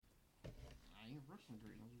Russian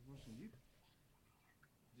greatness. Russian you.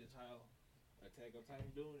 Just how Attack on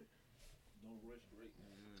Titan doing it. Don't rush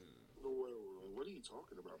greatness. What are you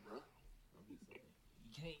talking about, bro?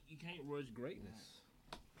 You can't rush greatness.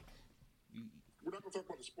 We're not gonna talk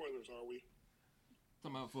about the spoilers, are we?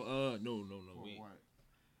 Talking about for no. For We, what?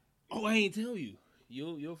 oh, I ain't tell you.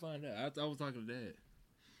 You'll find out. I was talking to Dad.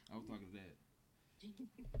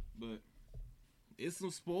 But it's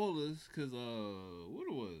some spoilers because what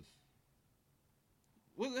it was.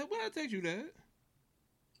 What I text you, Dad?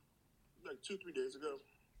 Like 2-3 days ago.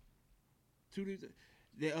 2 days.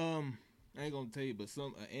 They I ain't gonna tell you, but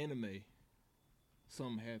some anime.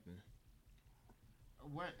 Something happened.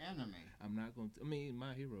 What anime? I'm not gonna. I mean,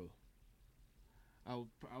 My Hero. I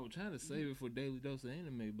was trying to save it for Daily Dose of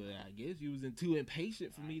Anime, but I guess you was too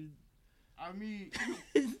impatient for me. I mean,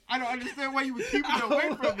 I don't understand why you would keep it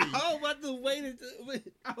away from me. I was about to wait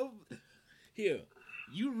until. Here,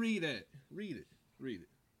 you read that. Read it.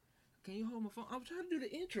 Can you hold my phone? I'm trying to do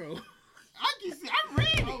the intro. I can see. I'm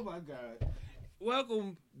reading. Oh my god!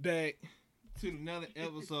 Welcome back to another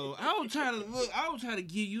episode. I was trying to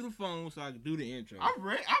give you the phone so I could do the intro.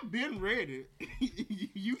 I've been ready.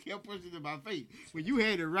 You kept pushing it in my face. When you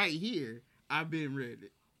had it right here, I've been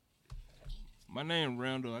ready. My name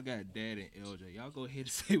Randall. I got Dad and LJ. Y'all go ahead and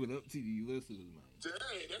say what up to the listeners, man. Dang,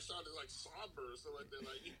 that sounded like somber or something like that.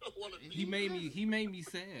 Like you don't want to. He made me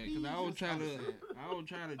sad because I was trying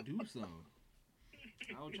to do something.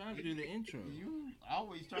 I was trying to do the intro. You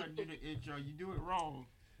always try to do the intro. You do it wrong.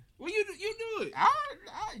 Well, you do it.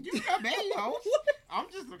 You got main host. I'm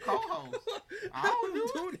just a co-host. I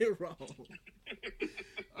don't do it wrong.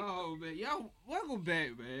 Oh man, y'all, welcome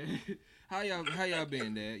back, man. How y'all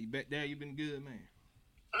been, Dad? Dad, you been good, man?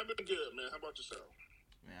 I've been good, man. How about yourself?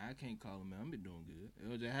 Man, I can't call him, man. I've been doing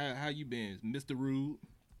good. LJ, how you been, Mr. Rude?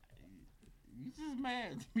 You just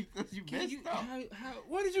mad because you messed up.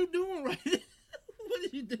 What are you doing right now? What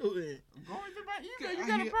are you doing? I'm going through my email. You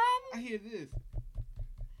got a problem? I hear this.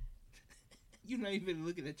 You're not even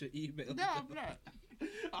looking at your email. No, I'm not.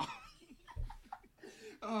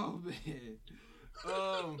 Oh man.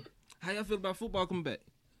 How y'all feel about football coming back?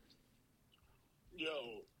 Yo,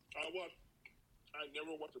 I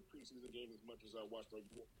never watched a preseason game as much as I watched like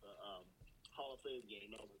Hall of Fame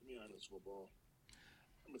game. I was like, man, I miss football.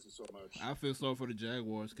 I miss it so much. I feel sorry for the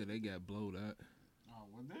Jaguars because they got blowed out. Oh,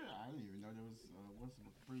 well, I didn't even know there was what's the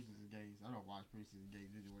preseason games. I don't watch preseason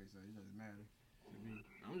games anyway, so it doesn't matter to me.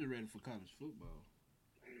 I'm just ready for college football.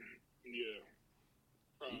 Yeah.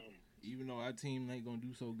 Even though our team ain't gonna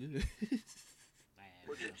do so good.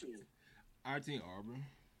 What's your team? Our team, Auburn.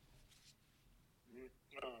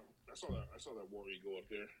 I saw that Warrior go up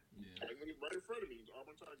there. Yeah. Right in front of me, it's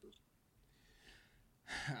Auburn Tigers.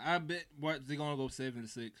 I bet they're gonna go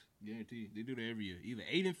 7-6. Guaranteed. They do that every year. Either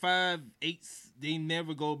 8-5, 8. They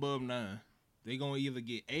never go above 9. They gonna either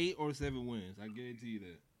get 8 or 7 wins. I guarantee you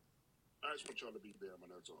that. I just want y'all to beat Bama.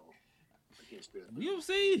 That's all. I can't stand that. You'll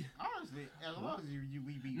see. Honestly, as long as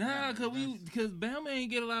we beat Nah, Bama, because Bama ain't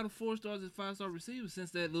get a lot of 4-stars and 5-star receivers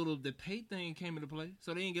since the pay thing came into play.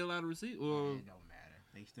 So they ain't get a lot of receivers. it don't matter.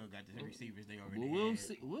 They still got the receivers they already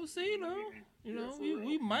had. We'll see, though. You know,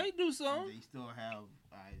 we might do something. They still have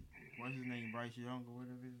what's his name, Bryce Young or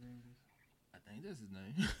whatever his name is. I think that's his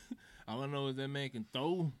name. All I know is that man can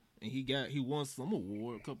throw, and he won some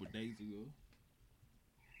award a couple days ago.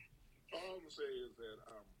 All I'm gonna say is that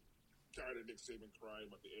I'm tired of Nick Saban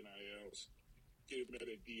crying about the NILs, getting mad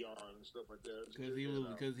at Dion and stuff like that.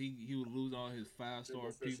 Because he would lose all his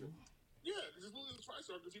 5-star people. Yeah, just losing his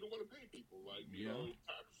 5-star because he don't want to pay people. Like you know,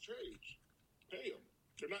 times change. Pay them.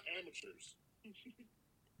 They're not amateurs.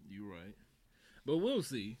 You're right, but we'll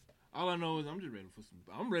see. All I know is I'm just ready for some.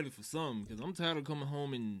 I'm ready for something because I'm tired of coming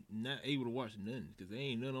home and not able to watch nothing because there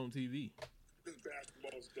ain't nothing on TV. Because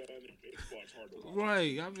basketball's done and baseball's hard to watch.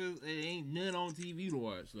 Right, it ain't nothing on TV to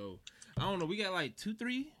watch. So I don't know. We got like 2,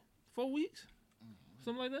 3, 4 weeks,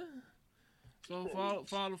 something like that. So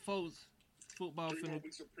for all the folks, football. 3 more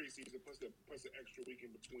weeks of preseason plus the extra week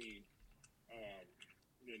in between.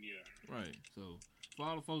 Then yeah. Right. So for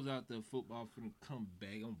all the folks out there, football finna come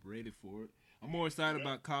back. I'm ready for it. I'm more excited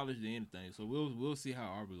about college than anything. So we'll see how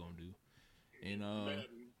Auburn gonna do. And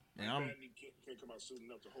Madden can't come out soon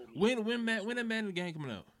enough to hold me. when that Madden game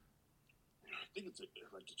coming out? I think it's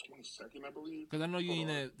like the 22nd, I believe. Because I know you in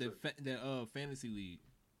that fantasy league.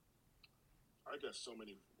 I got so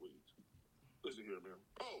many leagues. Listen here, man.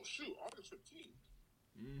 Oh shoot, August 15th.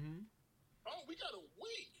 Mm-hmm. Oh, we got a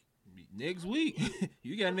week. Next week.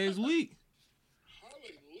 You got next week.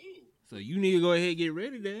 Hallelujah. So you need to go ahead and get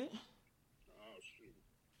ready, Dad. Oh shoot.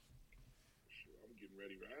 I'm getting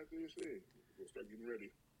ready right after this thing. We'll start getting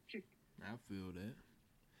ready. I feel that.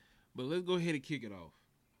 But let's go ahead and kick it off.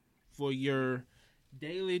 For your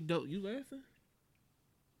daily dose. You laughing?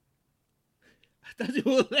 I thought you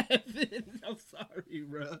were laughing. I'm sorry,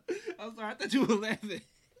 bro. I'm sorry. I thought you were laughing.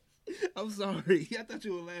 I'm sorry. I thought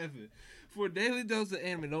you were laughing. For a daily dose of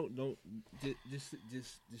anime, don't just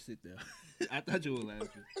sit there. I thought you were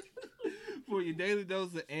laughing. For your daily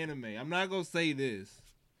dose of anime, I'm not gonna say this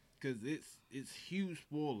because it's huge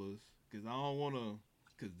spoilers. Because I don't wanna.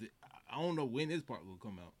 Because I don't know when this part will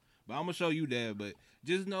come out. But I'm gonna show you that. But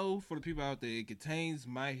just know for the people out there, it contains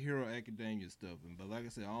My Hero Academia stuff. But like I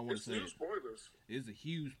said, I don't want to say huge spoilers. It's a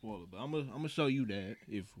huge spoiler. But I'm gonna show you that.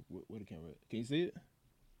 If where the camera at? Can you see it?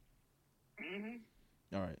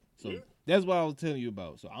 Mm-hmm. All right. So that's what I was telling you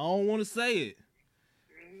about. So I don't want to say it.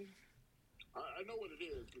 Mm-hmm. I know what it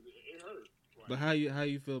is because it hurt. Right? But how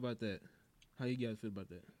you feel about that? How you guys feel about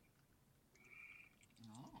that?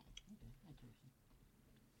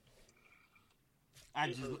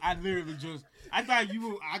 I literally just, I thought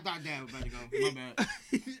that was about to go. My bad.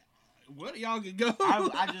 What y'all can go?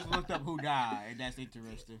 I just looked up who died, and that's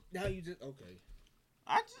interesting. Now you just okay.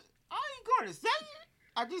 I ain't going to say it.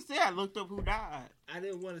 I just said I looked up who died. I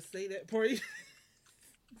didn't want to say that part.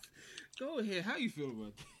 Go ahead. How you feel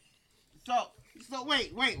about that? So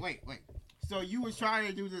wait. So you was trying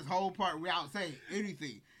to do this whole part without saying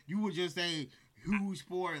anything. You would just say huge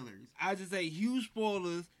spoilers. I just say huge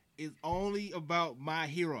spoilers is only about My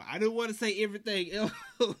Hero. I didn't want to say everything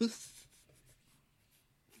else.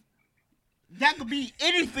 That could be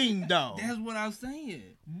anything, though. That's what I'm saying.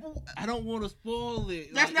 I don't want to spoil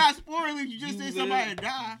it. That's not spoiling. You just say somebody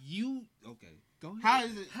died. Okay? Go ahead. How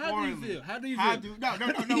is it spoiling? How do you feel? How do you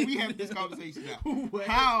feel? No. We have this conversation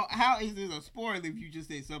now. How is it a spoiler if you just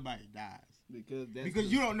say somebody dies?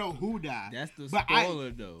 Because you don't know who died. That's the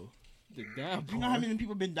spoiler, though. The die part. You know how many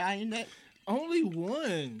people been dying that? Only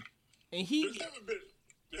one. And he. There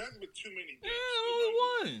hasn't been too many deaths. Yeah, only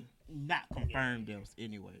one. Not confirmed deaths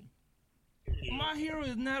anyway. Yeah. My Hero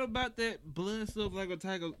is not about that blood stuff like a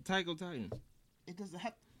Taiko Titan. It doesn't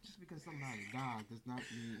have just because somebody died does not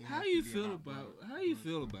mean. How you feel about it? How you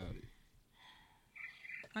feel about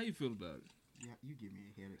it? Yeah, you give me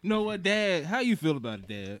a headache. No, what, Dad? How you feel about it,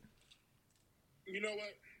 Dad? You know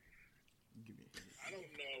what? You give me a headache. I don't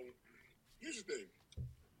know. Here's the thing.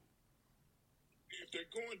 If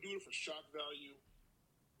they're going to do it for shock value,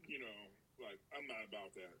 like, I'm not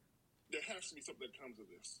about that. There has to be something that comes of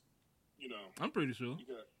this. I'm pretty sure.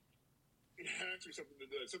 It has to be something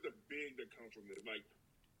big that comes from this. Like,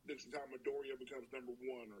 this time Midoriya becomes number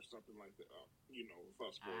 1 or something like that.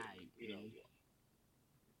 Without spoiling.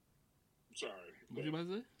 Sorry. What you about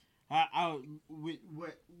to say? With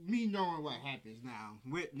me knowing what happens now,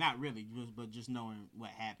 not really, but just knowing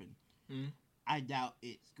what happened, I doubt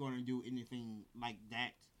it's going to do anything like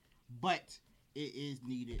that. But it is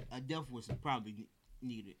needed. A death was probably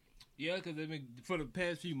needed. Yeah, because for the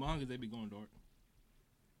past few mangas, they've been going dark.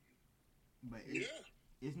 But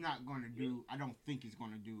it's not going to do. I don't think it's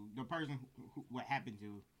going to do. The person who what happened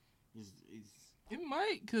to is. It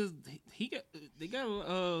might, because they got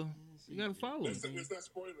to follow him. Let's not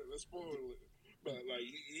spoil it. Let's spoil it. But like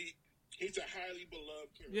he's a highly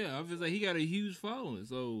beloved character. Yeah, I was like, he got a huge following,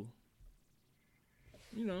 so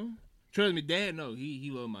trust me, Dad. No, he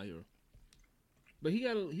loved My Hero, but he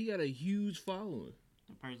got a huge following.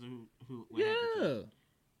 The person who yeah.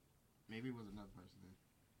 Maybe it was another person then.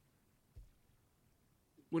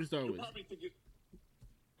 What did it start with?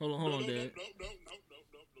 Hold on, Dad. No, don't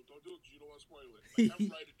do it because you don't want to spoil it. Like,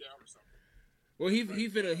 have write it down or something. Well,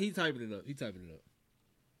 he typing it up.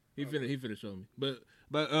 He finna show me. But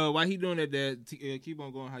while he doing that, Dad, keep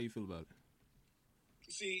on going. How you feel about it?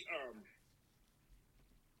 See,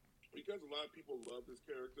 because a lot of people love this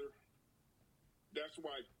character, that's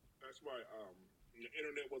why the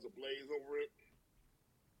internet was ablaze over it.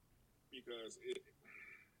 Because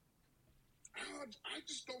I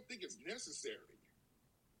just don't think it's necessary.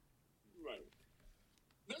 Right.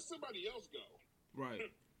 Let somebody else go.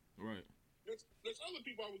 Right. There's other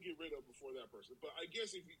people I would get rid of before that person. But I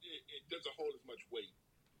guess it doesn't hold as much weight.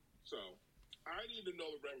 So, I need to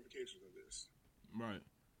know the ramifications of this. Right.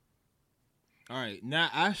 All right.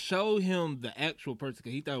 Now, I showed him the actual person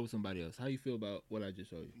because he thought it was somebody else. How you feel about what I just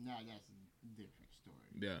showed you? No, that's a different story.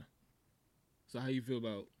 Yeah. So, how you feel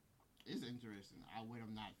about... It's interesting. I would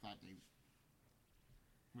have not thought they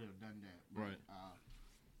would have done that. But, right.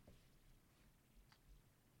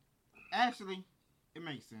 Actually, it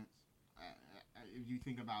makes sense. If you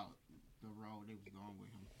think about the road they was going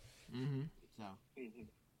with him. Mm-hmm. So,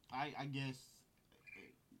 I guess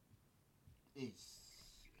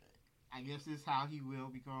I guess this is how he will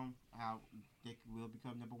become. How Dick will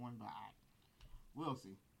become number one, but we'll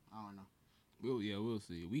see. I don't know. We'll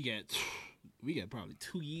see. We got probably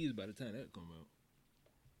 2 years by the time that come out.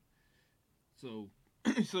 So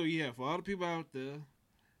yeah, for all the people out there,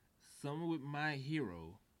 Summer with My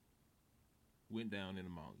Hero went down in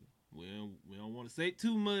the manga. We don't want to say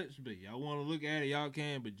too much, but y'all want to look at it, y'all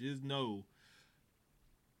can, but just know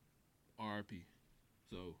RP.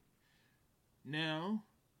 So now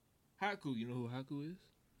Haku, you know who Haku is?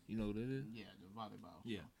 You know what that is? Yeah, the volleyball.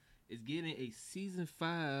 Yeah. It's getting a season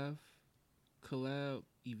 5 collab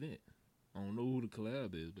event. I don't know who the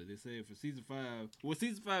collab is, but they said for season 5. Well,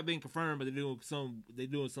 season 5 being confirmed, but they're doing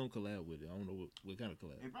some collab with it. I don't know what kind of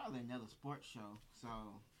collab. It's probably another sports show. So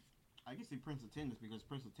I guess it's Prince of Tennis because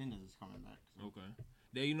Prince of Tennis is coming back. So. Okay.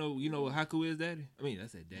 Now you know what Haku is, Daddy? I mean,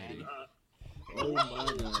 that's that Daddy. Oh my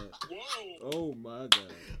God. Whoa. Oh my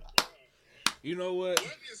God. You know what?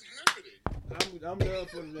 What is happening? I'm done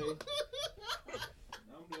for today.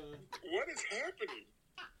 I'm done. What is happening?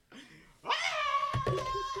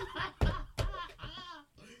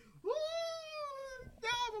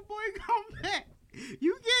 No, my boy, come back.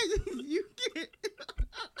 You get.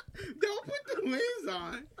 Don't put the wings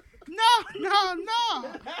on. No. I'm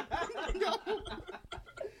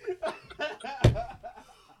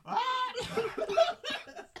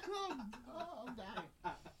dying.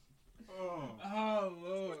 Oh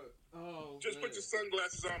Lord. Oh. Just put your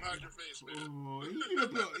sunglasses on, hide your face, man. Oh,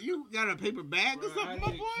 you got a paper bag or something,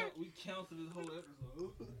 my boy? We counted this whole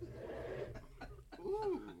episode.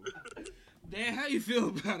 Ooh. Dan, how you feel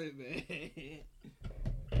about it, man?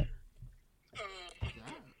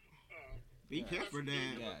 Be careful,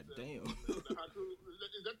 Dan. God damn.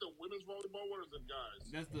 Is that the women's volleyball one or the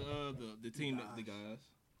guys? That's the team, the guys.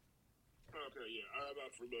 Okay, yeah, I'm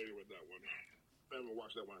not familiar with that one. I haven't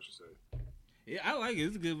watched that one, I should say. Yeah, I like it.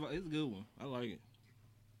 It's a good one. I like it.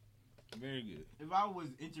 Very good. If I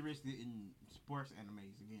was interested in sports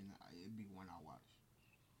animes again, it'd be one I'll watch.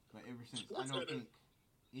 But ever since, I don't think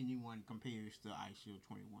anyone compares to Ice Shield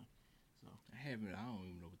 21. So I don't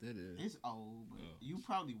even know what that is. It's old, but you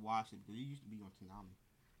probably watched it because it used to be on Toonami.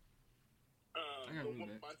 My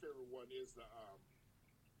favorite one is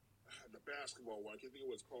the basketball one. I can't think of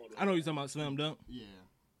what it's called. I know you're talking about Slam Dunk. Yeah.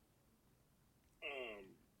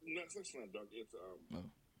 No, it's not Slam Dunk. It's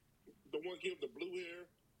the one kid with the blue hair.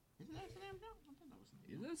 Isn't that Slam Dunk? I thought that was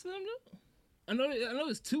Slam Dunk. Is that Slam Dunk? I know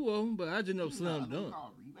it's 2 of them, but I just know Slam Dunk.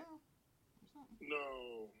 Rebound?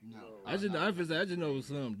 No. I just know it was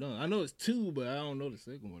Slam Dunk. I know it's 2, but I don't know the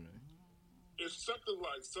second one. It's something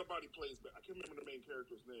like somebody plays back. I can't remember the main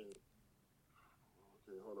character's name.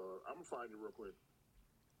 Okay, hold on. I'm gonna find it real quick.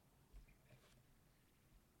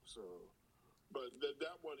 So, but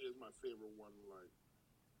that one is my favorite one. Like,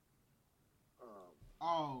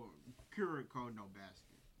 Kuriko no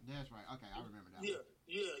Basket. That's right. Okay, I remember that. Yeah.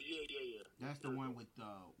 That's the one with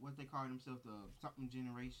what they call themselves, the something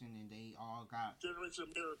generation, and they all got Generation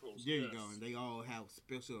of Miracles. There you go, and they all have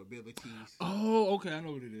special abilities. Oh, okay, I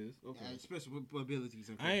know what it is. Okay, special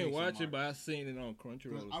abilities. I ain't watching, but I seen it on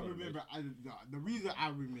Crunchyroll. I remember. The reason I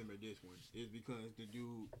remember this one is because the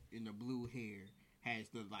dude in the blue hair has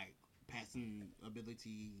the like passing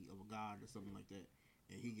ability of a god or something like that,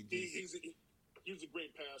 and he could just. He's a great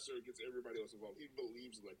passer. Gets everybody else involved. He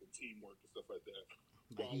believes in like the teamwork and stuff like that.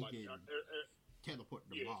 Like he can teleport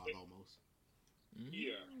the ball almost.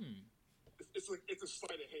 Yeah, it's like it's a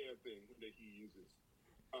sleight of hand thing that he uses.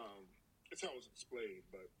 It's how it's explained,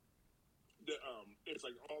 but it's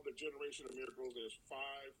like all the Generation of Miracles. There's 5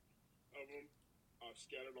 of them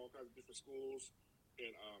scattered all kinds of different schools,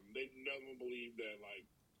 and none of them believe that like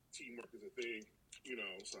teamwork is a thing. You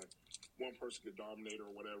know, it's like one person could dominate or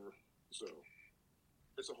whatever. So.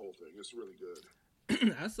 It's a whole thing. It's really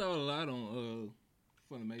good. I saw it a lot on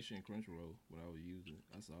Funimation and Crunchyroll when I was using it.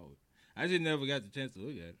 I saw it. I just never got the chance to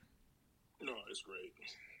look at it. No, it's great.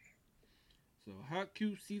 So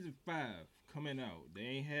Haku season 5 coming out. They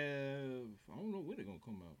ain't have. I don't know when they're gonna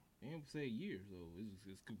come out. They ain't say a year, so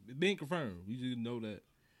it's been confirmed. We just know that.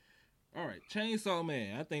 All right, Chainsaw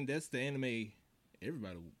Man. I think that's the anime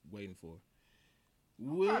everybody waiting for.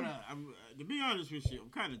 To be honest with you, I'm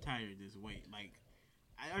kind of tired of this wait. Like.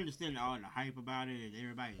 I understand all the hype about it and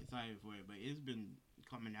everybody excited for it, but it's been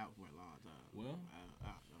coming out for a long time. Well, I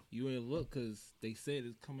don't know. You ain't look because they said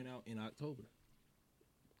it's coming out in October.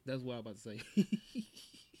 That's what I'm about to say.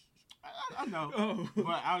 I know,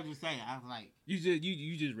 but I was just saying. I was like, you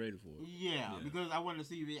just ready for it. Yeah, because I want to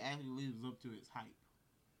see if it actually lives up to its hype.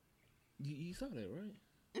 You saw that, right?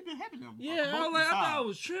 It's been happening. Yeah, I thought I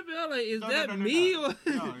was tripping. I was like, is that me? Or...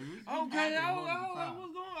 Okay, I was like,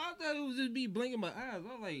 what's going on? I thought it was just me blinking my eyes. I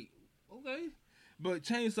was like, Okay. But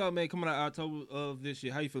Chainsaw Man coming out October of this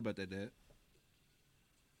year. How you feel about that, Dad?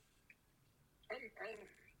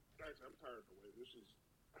 I'm tired of the way this is.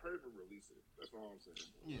 Hurry up and release it. That's all I'm saying.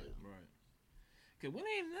 Yeah. Right. Okay, when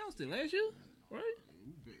they announced it last year, right?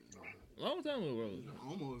 Long time ago.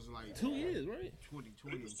 Almost like 2 years, right?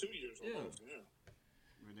 2020. It was 2 years almost. Yeah.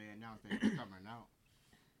 Where they announced they were coming out.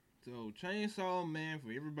 So Chainsaw Man,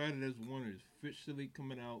 for everybody that's wondering, is officially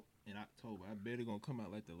coming out in October. I bet it's gonna come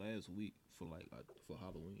out like the last week for for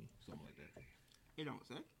Halloween, something like that. It don't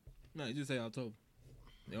say. No, it just say October.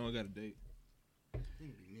 They only got a date. I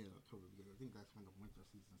think it'd be mid-October because I think that's when the winter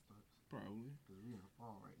season starts. Probably. Because we're in the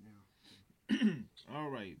fall right now. All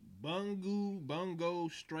right, Bungo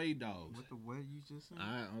Stray Dogs. What you just said?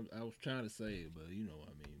 I was trying to say it, but you know what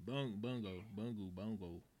I mean.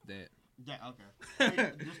 Bungo. That. Yeah,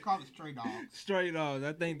 okay. Just call it Stray Dogs. Stray Dogs.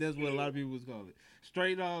 I think that's what a lot of people would call it.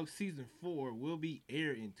 Stray Dogs season 4 will be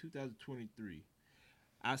aired in 2023.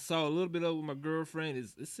 I saw a little bit of it with my girlfriend.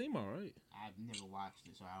 It seemed all right. I've never watched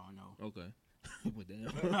it, so I don't know. Okay. Well, damn.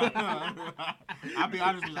 I'll be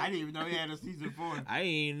honest with you, I didn't even know he had a season 4. I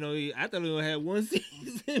ain't know. I thought he only had one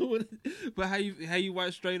season. But how you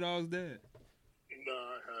watch Stray Dogs, Dad? No,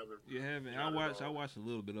 I haven't. You haven't. Not I watched a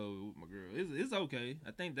little bit of it with my girl. It's okay.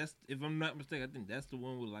 I think that's, if I'm not mistaken, I think that's the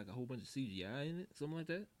one with like a whole bunch of CGI in it, something like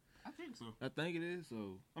that. I think so. I think it is.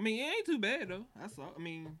 So I mean, it ain't too bad though.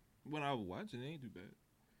 When I was watching, it ain't too bad.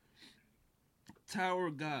 Tower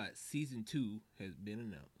of God season 2 has been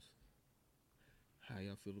announced. How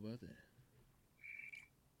y'all feel about that?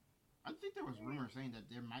 I think there was rumors saying that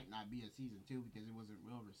there might not be a season 2 because it wasn't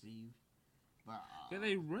well received. But Yeah,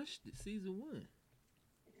 they rushed it, season 1.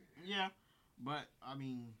 yeah, but I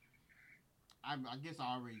mean, I guess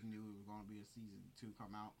I already knew it was going to be a season 2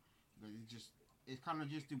 come out, but it's kind of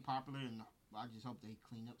just too popular, and I just hope they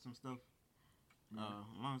clean up some stuff. As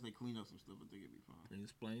long as they clean up some stuff, I think it'll be fine. And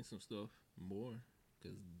explain some stuff more,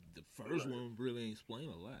 because the first one really ain't explain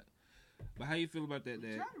a lot. But how you feel about that,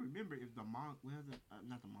 Dad? I'm trying to remember if the not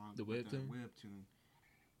the manga, The webtoon? the webtoon.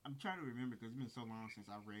 I'm trying to remember because it's been so long since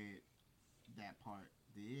I read that part.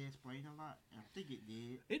 Did it explain a lot? I think it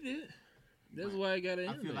did. It did. That's But why I got it.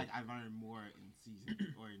 I feel like I learned more in season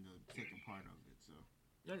or in the second part of it. So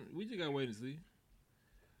we just gotta wait and see.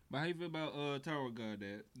 But how you feel about Tower of God,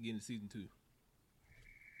 Dad, getting season 2?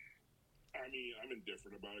 I mean, I'm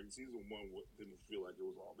indifferent about it. Season 1 didn't feel like it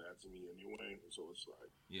was all that to me anyway, so it's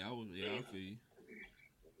like... Yeah, I feel you.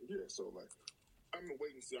 Yeah, so like, I'm gonna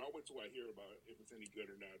wait and see. I'll wait till I hear about it. If it's any good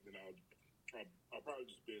or not, then I'll probably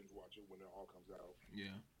just binge watch it when it all comes out.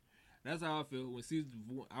 Yeah. That's how I feel. When season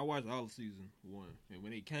 1, I watched all of season 1. And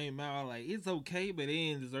when it came out, I was like, it's okay, but it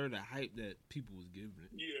didn't deserve the hype that people was giving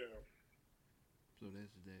it. Yeah. So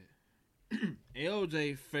that's that.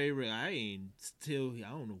 LJ favorite, I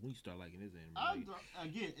don't know when you start liking this anime.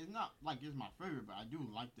 again, it's not like it's my favorite, but I do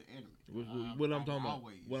like the anime. What I'm talking about?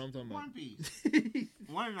 What I'm talking about? One Piece.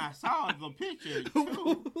 One I saw the picture.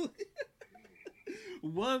 Too.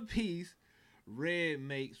 One Piece Red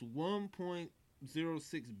makes 1.06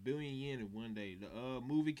 billion yen in one day. The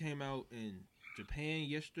movie came out in Japan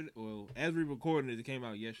yesterday. Well, as we recording it came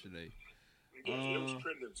out yesterday. Yeah, it was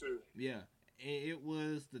trending too. Yeah. And it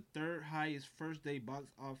was the third highest first day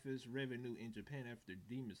box office revenue in Japan after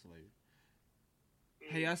Demon Slayer.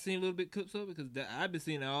 Hey, I seen a little bit clips of it because I've been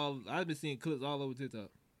seeing clips all over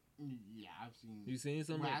TikTok. Yeah, I've seen. You seen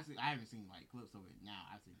something? Well, I haven't seen like clips of it now.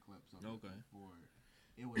 I've seen clips of it before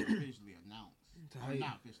it was officially announced.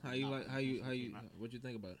 What you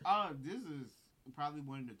think about it? This is probably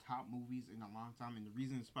one of the top movies in a long time, and the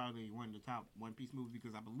reason it's probably one of the top One Piece movies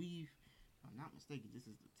because I believe, if I'm not mistaken, this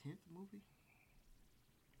is the 10th movie.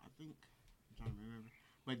 I think I'm trying to remember,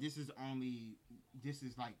 but this is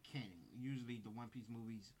like canon. Usually, the One Piece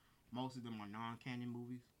movies, most of them are non-canon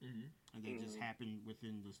movies, and they just happen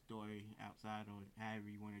within the story outside or however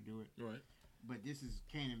you want to do it. Right. But this is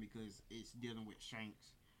canon because it's dealing with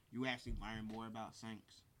Shanks. You actually learn more about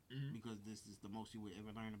Shanks because this is the most you would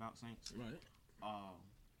ever learn about Shanks. Right.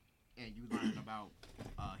 And you learn about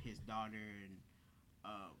his daughter and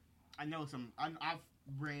I know I've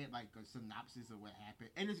read like a synopsis of what happened,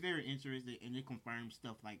 and it's very interesting, and it confirms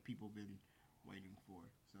stuff like people been waiting for.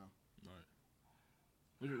 So, right.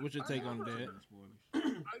 What's your take on that?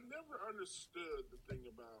 I never understood the thing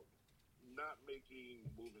about not making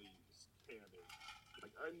movies canon.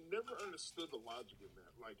 Like, I never understood the logic in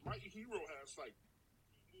that. Like, My Hero has like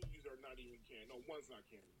movies are not even canon. No, one's not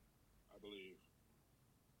canon, I believe.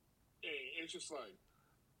 And it's just like,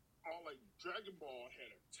 like Dragon Ball Z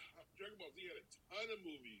had a ton of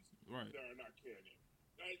movies that are not canon.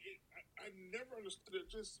 I never understood it.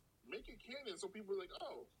 Just make it canon so people are like,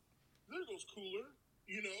 oh, there goes Cooler.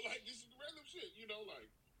 You know, like just random shit. You know,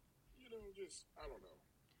 like just I don't know.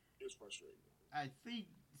 It's frustrating. I think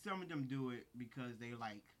some of them do it because they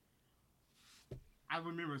like. I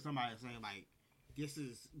remember somebody saying like, "This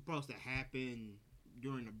is supposed to happen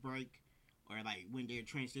during the break." Or like when they're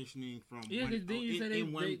transitioning from they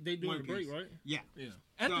doing the break, right? Yeah.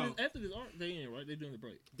 After this arc, they in right. They doing the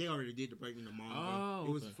break. They already did the break in the manga. Oh,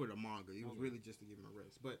 it was for the manga. It was really just to give them a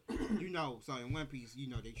rest. But so in One Piece,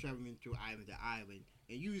 they traveling through island to island,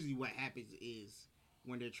 and usually what happens is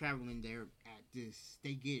when they're traveling there at this,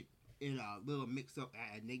 they get in a little mix up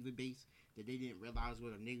at a Navy base that they didn't realize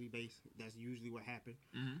was a Navy base. That's usually what happened.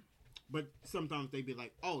 Mm-hmm. But sometimes they be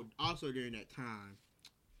like, oh, also during that time.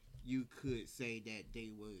 You could say that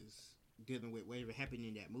they was dealing with whatever happened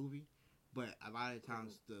in that movie, but a lot of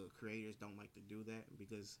times the creators don't like to do that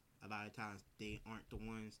because a lot of times they aren't the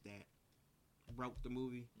ones that wrote the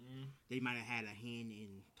movie. Mm. They might have had a hand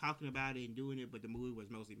in talking about it and doing it, but the movie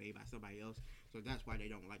was mostly made by somebody else, so that's why they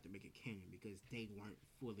don't like to make it canon because they weren't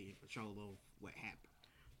fully in control of what happened.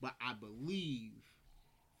 But I believe,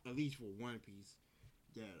 at least for One Piece,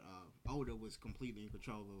 that Oda was completely in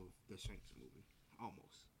control of the Shanks movie,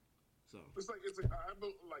 almost. So it's like I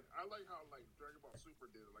like how like Dragon Ball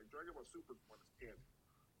Super did it. Like Dragon Ball Super one is canon,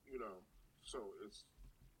 So it's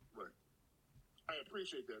like I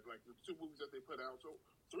appreciate that. Like the two movies that they put out, so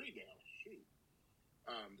 3 now, shoot.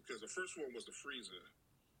 Because the first one was the Frieza,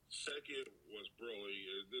 second was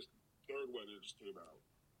Broly, and this third one that just came out.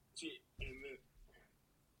 See, and then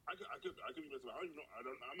I could be messing up. I don't even know.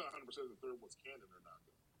 I'm not 100% the third one's canon or not.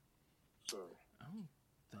 Though. So I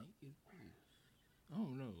don't think it is. I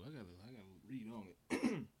don't know. I gotta read on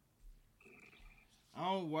it.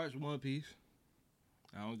 I don't watch One Piece.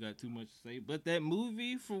 I don't got too much to say. But that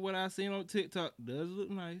movie, for what I seen on TikTok, does look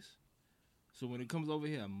nice. So when it comes over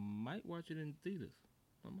here, I might watch it in theaters.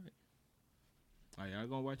 I might. Are y'all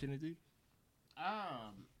gonna watch it in theaters?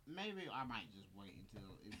 Maybe I might just wait until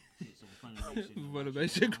it gets on Funimation.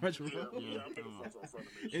 Funimation Crunchyroll.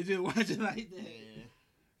 Yeah, and just watch it like that. Yeah.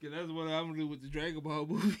 Cause that's what I'm gonna do with the Dragon Ball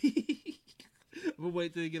movie. We'll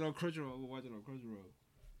wait till it get on Crunchyroll. We'll watch it on Crunchyroll.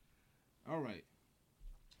 All right.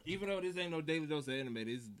 Even though this ain't no daily dose of anime,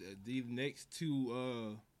 this the next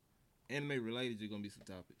two anime related are gonna be some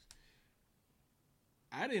topics.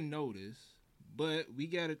 I didn't know this, but we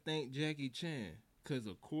gotta thank Jackie Chan, cause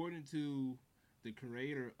according to the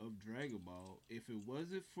creator of Dragon Ball, if it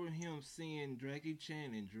wasn't for him seeing Jackie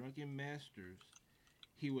Chan in Drunken Masters,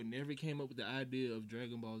 he would never came up with the idea of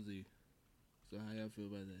Dragon Ball Z. So how y'all feel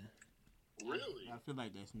about that? Really? I feel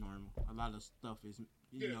like that's normal. A lot of stuff is,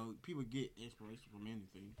 people get inspiration from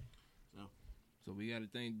anything. So we gotta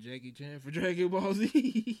thank Jackie Chan for Dragon Ball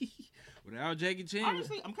Z. Without Jackie Chan,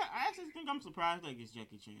 honestly, I actually think I'm surprised that it's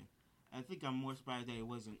Jackie Chan. I think I'm more surprised that it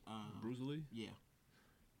wasn't Bruce Lee. Yeah.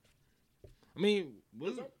 I mean,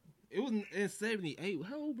 it was in '78.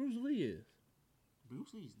 How old Bruce Lee is?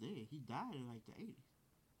 Bruce Lee's dead. He died in like the '80s.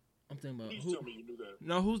 I'm thinking about Please tell me you knew that.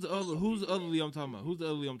 No, who's the other Lee I'm talking about? Who's the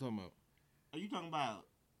other Lee I'm talking about? Are you talking about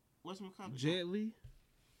what's my called? Jet Li?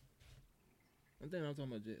 I think I'm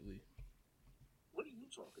talking about Jet Li. What are you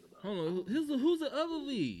talking about? Hold on, who's the other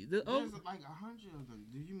Lee? There's like 100 of them.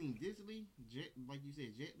 Do you mean this Lee? Like you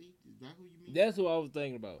said, Jet Li? Is that who you mean? That's who I was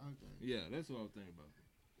thinking about. Okay. Yeah, that's what I was thinking about.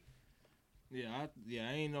 Yeah,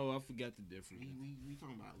 I ain't know. I forgot the difference. We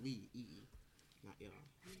talking about Lee, not y'all.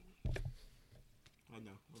 I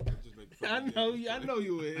know. Just I know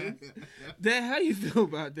you is. Dad, how you feel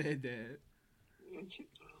about that, Dad?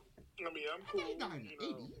 I mean, I'm cool. He died in the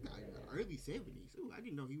 80s. He died in the early 70s. Ooh, I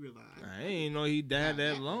didn't know he realized. I ain't know he died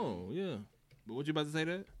that long. Yeah. But what you about to say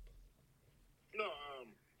that? No,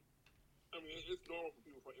 I mean, it's normal for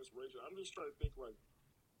people to find inspiration. I'm just trying to think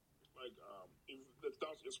if the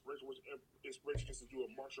thoughts inspiration was inspiration just to do a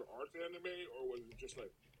martial arts anime, or was it just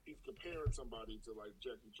like he's comparing somebody to like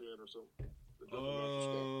Jackie Chan or something?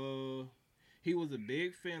 He was a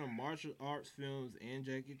big fan of martial arts films and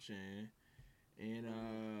Jackie Chan, and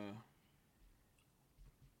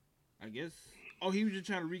I guess he was just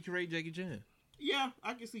trying to recreate Jackie Chan. Yeah,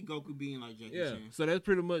 I can see Goku being like Jackie Chan. So that's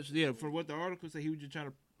pretty much from what the article said. He was just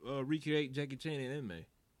trying to recreate Jackie Chan in anime.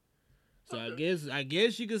 So okay. I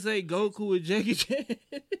guess you could say Goku and Jackie Chan.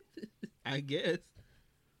 I guess.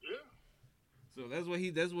 Yeah. So that's what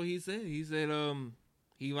he said. He said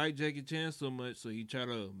he liked Jackie Chan so much, so he tried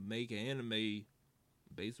to make an anime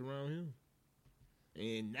based around him.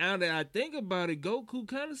 And now that I think about it, Goku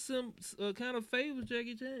kind of favors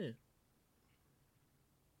Jackie Chan.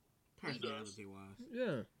 Personality wise.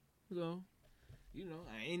 Yeah. So,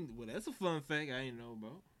 that's a fun fact I ain't know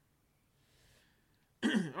about.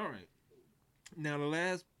 All right. Now the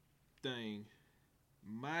last thing.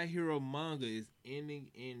 My Hero manga is ending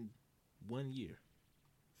in 1 year,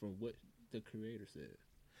 from what the creator said.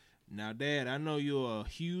 Now, Dad, I know you're a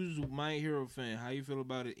huge My Hero fan. How you feel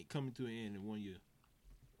about it coming to an end in 1 year?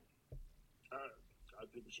 I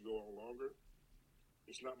think it should go on longer.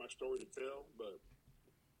 It's not my story to tell, but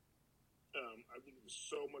I think there's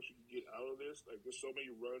so much you can get out of this. Like, there's so many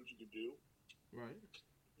runs you could do. Right.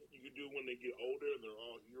 You could do when they get older and they're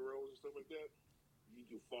all heroes and stuff like that. You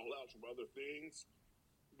do fallouts from other things,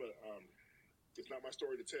 but it's not my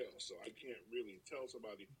story to tell, so I can't really tell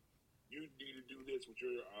somebody you need to do this with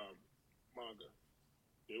your manga.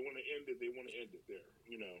 They want to end it. They want to end it there.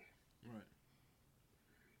 Right.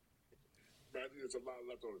 But I think there's a lot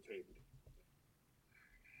left on the table.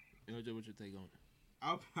 LJ, what's your take on it?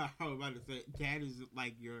 I was about to say, that is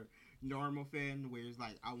like your normal fan, where it's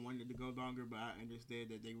like, I wanted to go longer, but I understand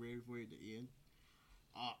that they ready for it to end.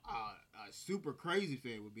 A super crazy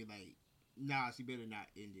fan would be like, nah, she better not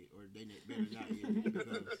end it, or they better not end it,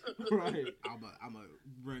 because Right. I'm a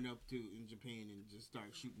run up to in Japan and just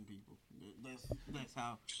start shooting people. That's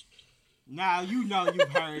how. Now you've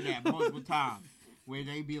heard that multiple times, where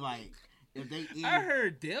they be like, if they end, I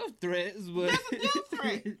heard death threats, but that's a death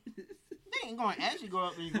threat. They ain't gonna actually go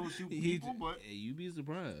up and go shoot people, but hey, you be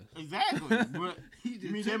surprised. exactly. But I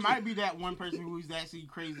mean, there might be that one person who's actually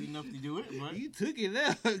crazy enough to do it. But You took it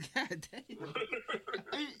out. God damn.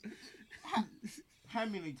 how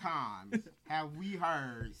many times have we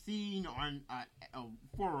seen on a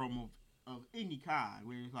forum of any kind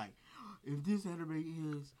where it's like, if this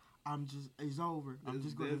anime it's over. I'm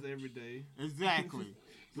just going That's every day. exactly.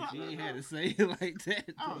 But you ain't had to say it like that.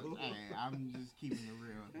 Though. I'm just keeping it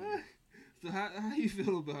real. So how you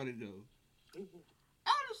feel about it though?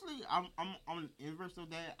 Honestly, I'm on the inverse of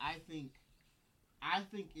that. I think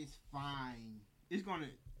it's fine. It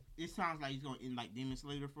sounds like it's gonna end like Demon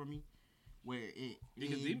Slayer for me, where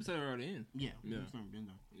Because Demon Slayer already in. Yeah. Yeah.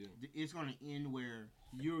 It's gonna end where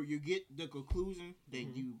you get the conclusion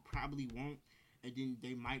that you probably won't, and then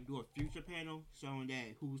they might do a future panel showing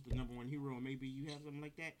that who's the number one hero, or maybe you have something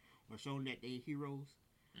like that, or showing that they're heroes.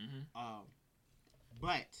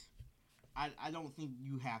 But I don't think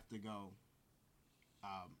you have to go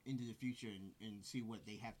into the future and see what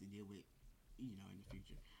they have to deal with, in the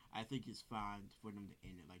future. I think it's fine for them to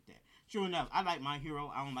end it like that. Sure enough, I like My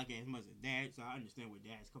Hero. I don't like it as much as Dad, so I understand where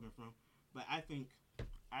Dad's coming from. But I think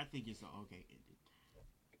it's an okay ending.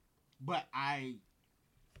 But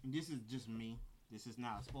this is just me. This is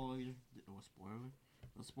not a spoiler.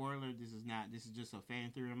 This is just a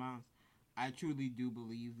fan theory of mine. I truly do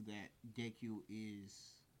believe that Deku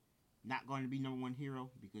is not going to be number one hero,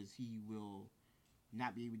 because he will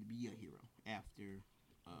not be able to be a hero after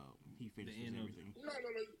he finishes everything. No.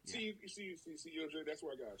 See, LJ, that's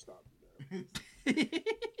where I gotta stop you, man.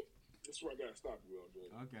 That's where I gotta stop you, LJ.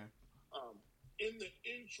 Okay. In the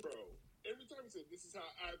intro, every time he said, "This is how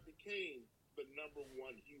I became the number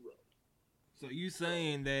one hero." So you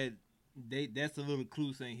saying that that's a little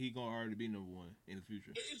clue saying he gonna already be number one in the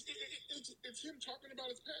future? It's him talking about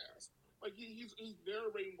his past. Like he's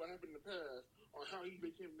narrating what happened in the past on how he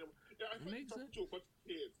became number. Yeah, I think he's talking to a bunch of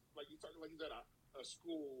kids. Like he's talking like he's at a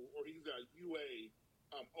school, or he's at UA,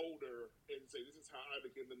 older, and say, "This is how I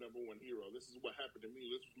became the number one hero. This is what happened to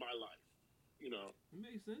me. This was my life." It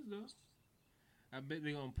makes sense though. I bet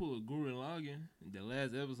they're gonna pull a Gurren Lagann. In the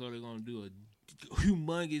last episode, they're gonna do a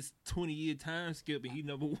humongous 20-year time skip, and he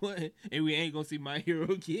number one, and we ain't gonna see My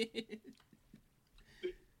Hero again.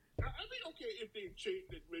 I think okay if they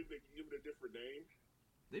change it, maybe they can give it a different name.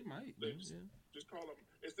 They might. Just call them,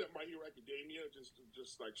 instead of My Hero Academia,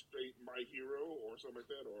 just like straight My Hero or something like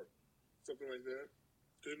that, or something like that.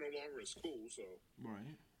 They're no longer in school, so.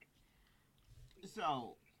 Right.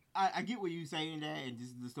 So I get what you're saying, that, and this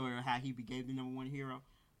is the story of how he became the number one hero.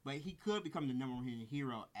 But he could become the number one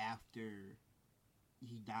hero after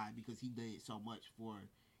he died, because he did so much for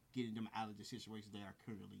getting them out of the situation they are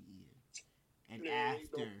currently in. And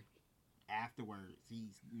afterwards,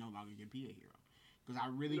 he's no longer going to be a hero. Because I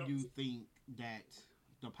really do think that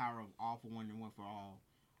the power of All for One and One for All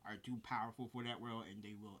are too powerful for that world, and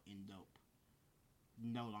they will end up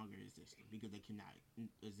no longer existing, because they cannot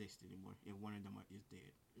exist anymore if one of them is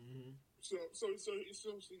dead. So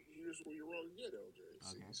here's where you're wrong again, LJ.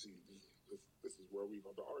 Okay. See, this is where we're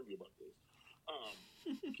about to argue about this.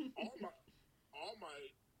 all my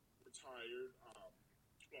retired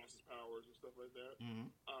lost his powers and stuff like that.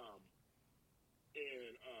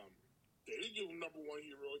 They didn't give him number one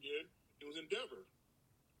hero again. It was Endeavor.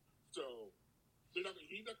 So he's not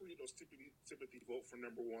gonna get no sympathy vote for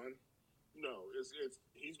number one. No,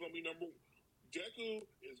 he's gonna be Deku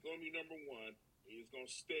is gonna be number one. He's gonna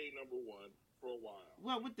stay number one for a while.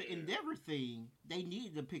 Well, with the Endeavor thing, they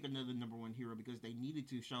needed to pick another number one hero because they needed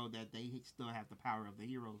to show that they still have the power of the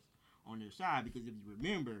heroes on their side. Because if you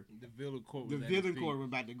remember, the villain court was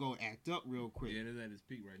about to go act up real quick. Yeah, that's at his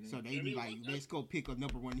peak right now. So they be like, let's go pick a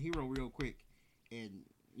number one hero real quick, and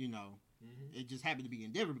it just happened to be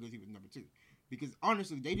Endeavor because he was number two. Because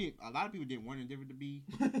honestly, a lot of people didn't want Endeavor to be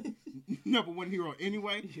number one hero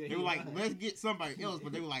anyway. They were like, let's get somebody else,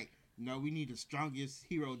 but they were like, no, we need the strongest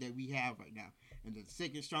hero that we have right now. And the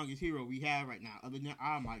second strongest hero we have right now, other than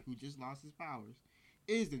All Might, who just lost his powers,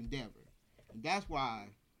 is Endeavor. And that's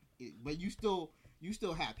why, but you still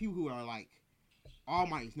have people who are like, All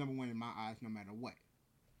Might is number one in my eyes no matter what.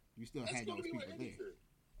 You still had those people there.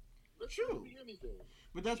 That's true.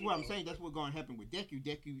 But that's what I'm saying. That's what's going to happen with Deku.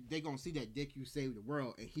 They're going to see that Deku saved the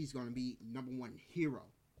world, and he's going to be number one hero.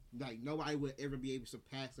 Like, nobody would ever be able to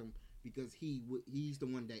surpass him because he's the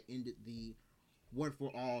one that ended the one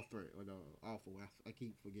for all or the all for one. I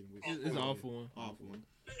keep forgetting which. It's all for one. All for one.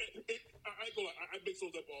 I mix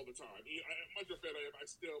those up all the time. Much of a fan I am, I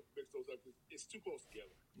still mix those up because it's too close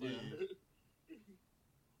together. Yeah.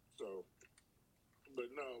 So,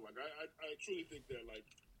 but no, like I truly think that like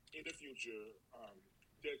in the future,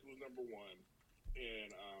 Deku's number one,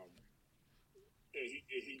 and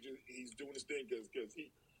he's doing his thing because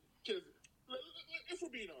if we're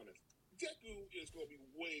being honest, Deku is going to be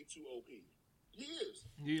way too OP. He is.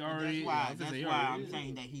 That's why I'm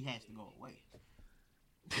saying that he has to go away.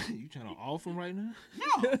 You trying to off him right now?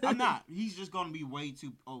 No, I'm not. He's just going to be way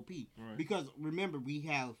too OP. Right. Because remember, we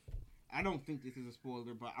have. I don't think this is a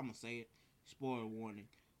spoiler, but I'm gonna say it. Spoiler warning.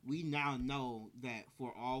 We now know that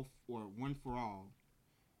one for all,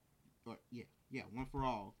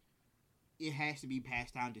 it has to be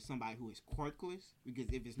passed down to somebody who is quirkless. Because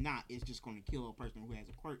if it's not, it's just going to kill a person who has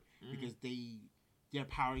a quirk because their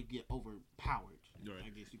powers get overpowered. Right. I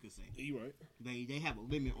guess you could say. You're right. They have a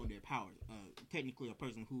limit on their powers. Technically, a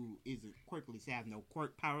person who isn't quirkless have no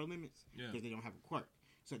quirk power limits because they don't have a quirk,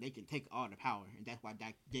 so they can take all the power, and that's why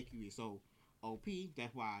Deku is so OP.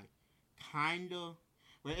 That's why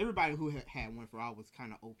well, everybody who had one for all was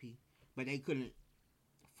kind of OP, but they couldn't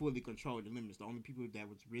fully control the limits. The only people that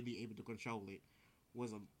was really able to control it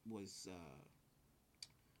was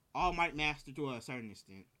All Might Master to a certain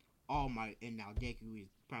extent. All Might, and now Deku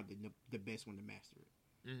is probably the best one to master it.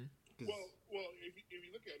 Mm-hmm. Well, if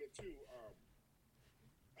you look at it too,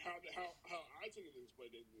 how I took it to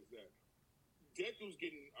explain it is that Deku's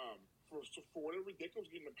getting for whatever Deku's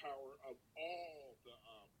getting the power of all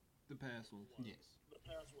the past ones. Yes. The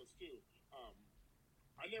past ones too.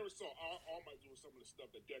 I never saw All Might doing some of the stuff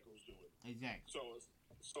that Deku's doing. Exactly. So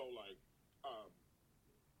like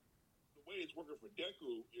the way it's working for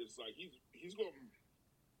Deku is like he's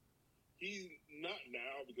not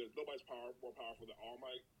now because nobody's more powerful than All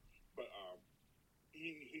Might, but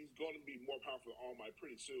he's going to be more powerful than All Might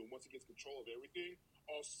pretty soon once he gets control of everything.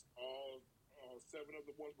 All 7 of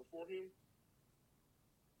the ones before him.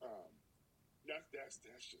 That's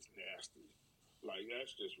just nasty. Like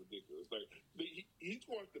that's just ridiculous. Like he's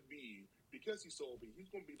going to be, because he's so OP, he's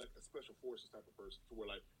going to be like a special forces type of person to where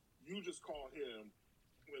like you just call him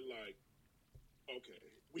when like, okay,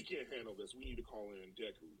 we can't handle this. We need to call in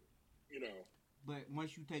Deku. You know. But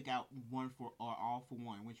once you take out all for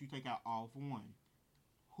one, once you take out all for one,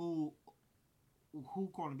 who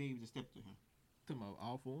going to be able to step to him? Talking about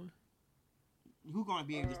all for one? Who going to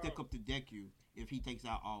be able to step up to Deku if he takes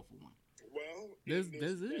out all for one? Well, that's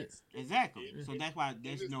it. Exactly. So that's why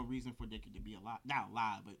there's no reason for Deku to be alive, not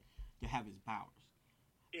alive, but to have his powers.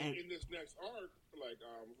 In this next arc, like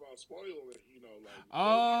without spoiling it, you know, like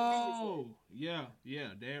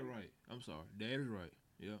yeah, Dad right. I'm sorry, Dad is right.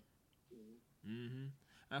 Yeah.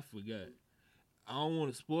 I forgot. I don't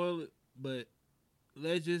want to spoil it, but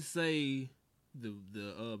let's just say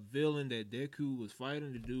the villain that Deku was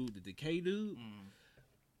fighting, the Decay dude.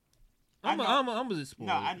 I'm gonna just spoil.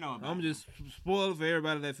 No, I know. I'm just spoil for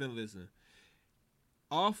everybody that's finna listen.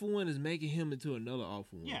 All for One is making him into another All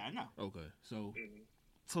for One. Yeah, I know. Okay,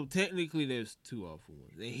 so technically there's 2 All for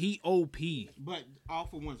Ones, and he OP. But All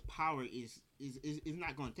for One's power is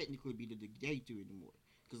not going to technically be the Decay dude anymore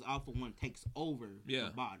because All for One takes over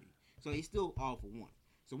the body. So he's still All for One.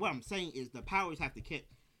 So what I'm saying is the powers have to keep.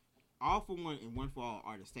 All for One and One for All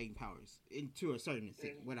are the same powers, to a certain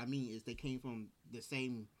extent. What I mean is they came from the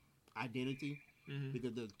same identity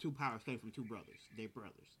because the 2 powers came from 2 brothers. They're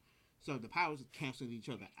brothers. So the powers cancel each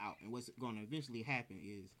other out. And what's going to eventually happen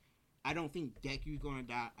is, I don't think Deku's going to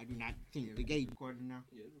die. I do not think the game recording now.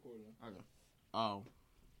 Yeah, it's recording now. Okay. Oh.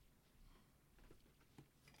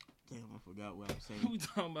 Damn, I forgot what I was saying. We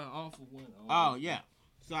talking about All for One. Oh, yeah.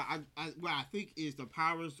 So what I think is the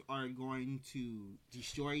powers are going to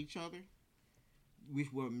destroy each other,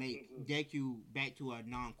 which will make Deku back to a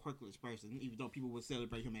non-quirkless person, even though people will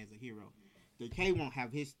celebrate him as a hero. The K won't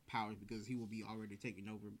have his powers because he will be already taken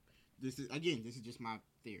over. This is just my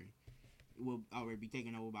theory. It will already be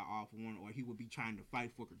taken over by All for One, or he will be trying to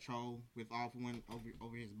fight for control with All for One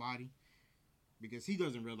over his body, because he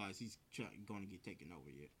doesn't realize he's going to get taken over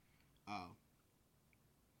yet.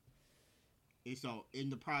 And so,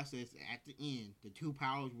 in the process, at the end, the two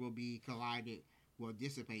powers will be collided, will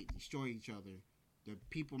dissipate, destroy each other. The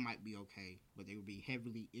people might be okay, but they will be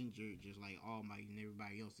heavily injured, just like All Might and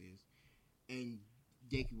everybody else is. And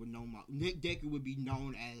Deku would be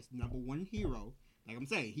known as number one hero. Like I'm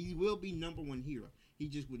saying, he will be number one hero. He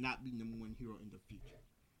just would not be number one hero in the future.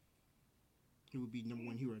 He would be number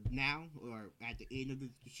one hero now, or at the end of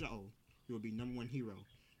the show, he will be number one hero.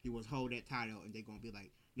 He will hold that title, and they're gonna be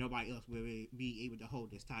like, nobody else will be able to hold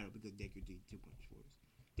this title because Deku did too much for us.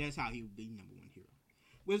 That's how he would be number one hero.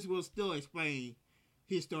 Which will still explain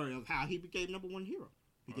his story of how he became number one hero,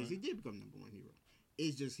 because he did become number one hero.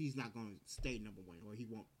 It's just he's not going to stay number one, or he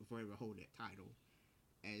won't forever hold that title,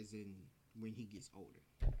 as in when he gets older.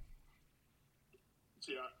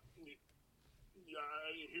 See, I hear you.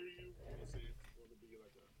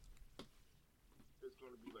 It's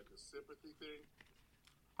going to be like a sympathy thing.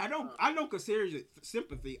 I don't consider it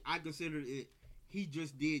sympathy. I consider it he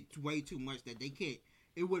just did way too much that they can't.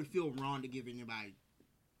 It wouldn't feel wrong to give anybody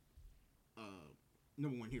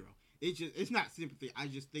number one hero. It's not sympathy. I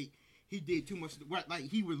just think he did too much. Like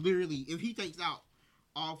he would literally, if he takes out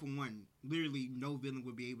All for One, literally no villain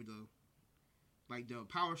would be able to. Like the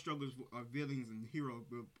power struggles of villains and heroes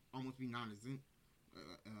would almost be non-existent.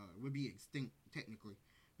 Would be extinct technically,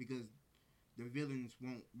 because the villains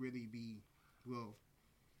won't really be well.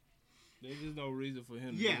 There's just no reason for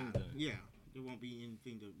him to do anything. Yeah. There won't be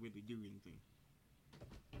anything to really do anything.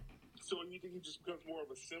 So you think he just becomes more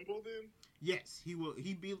of a symbol then? Yes, he will.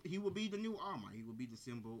 He will be the new All Might. He will be the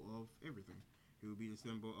symbol of everything. He will be the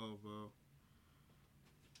symbol of.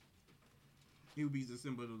 He will be the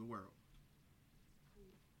symbol of the world.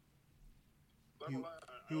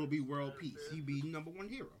 He will be world peace. He'll be number one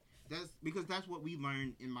hero. That's what we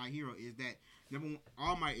learned in My Hero, is that number one,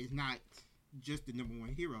 All Might is not just the number one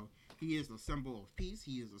hero. He is a symbol of peace.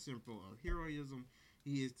 He is a symbol of heroism.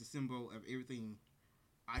 He is the symbol of everything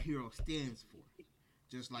a hero stands for.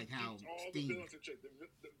 Just like how Steve. The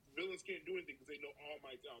villains can't do anything because they know All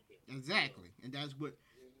Might's out there. Exactly, and that's what.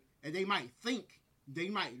 And they might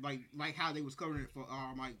like how they was covering it for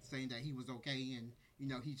All Might, saying that he was okay and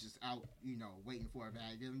he's just out waiting for a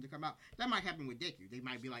bad villain to come out. That might happen with Deku. They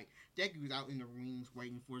might be like, Deku's out in the rings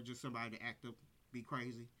waiting for just somebody to act up, be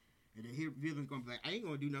crazy. And then here, villain's gonna be like, I ain't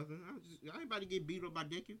gonna do nothing. I ain't about to get beat up by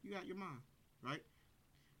Deku. You out your mind, right?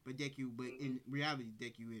 But in reality,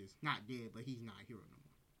 Deku is not dead, but he's not a hero no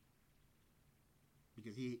more,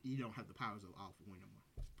 because he don't have the powers of All for One no more,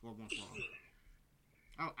 or One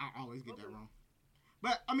for All. I always get that wrong.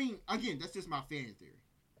 But I mean, again, that's just my fan theory.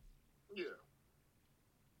 Yeah,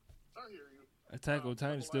 I hear you. Attack on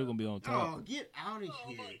Titan's still gonna be on top. Oh, get out of here! Oh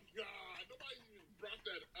my God, nobody even brought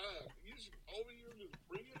that up. You just over here just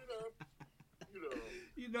bringing it up.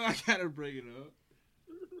 I gotta bring it up.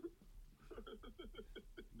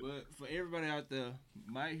 But for everybody out there,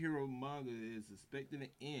 My Hero manga is expected to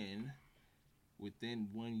end within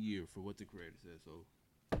 1 year, for what the creator says. So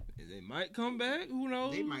they might come back. Who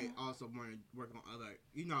knows? They might also want to work on other.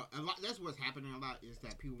 A lot. That's what's happening a lot, is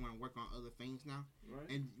that people want to work on other things now. Right.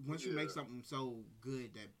 And once you make something so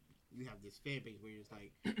good that you have this fan base where it's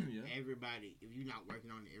like everybody, if you're not working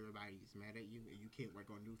on it, everybody's mad at you, and you can't work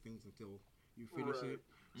on new things until you finish it.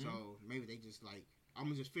 Mm-hmm. So maybe they just like, I'm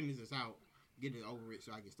gonna just finish this out, get it over it,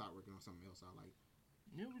 so I can start working on something else I like.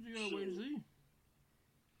 Yeah, but you gotta wait and see.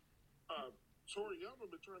 Toriyama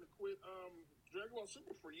been trying to quit Dragon Ball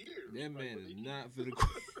Super for years. That man is not for the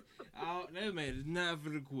quit. That man is not for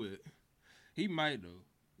the quit. He might though,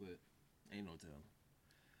 but ain't no telling.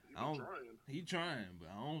 He trying, but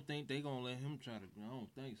I don't think they gonna let him try to. I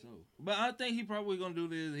don't think so. But I think he probably gonna do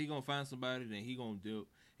this. He gonna find somebody, then he gonna dip,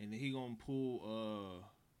 and then he gonna pull.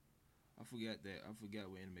 I forgot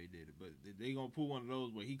what anime did it, but they gonna pull one of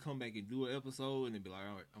those where he come back and do an episode, and then be like,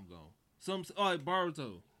 all right, I'm gone. Like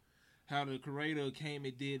Boruto, how the creator came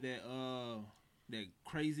and did that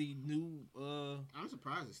crazy new. I'm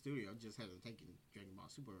surprised the studio just hasn't taken Dragon Ball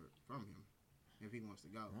Super from him. If he wants to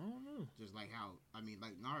go. I don't know. Just like how,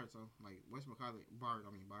 like Naruto, like whatchamacallit,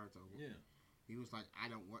 Boruto. Yeah. He was like, I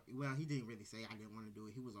don't want, well, he didn't really say I didn't want to do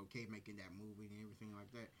it. He was okay making that movie and everything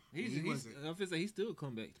like that. He still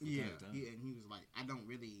come back. Yeah, and he was like, I don't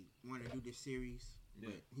really want to do this series.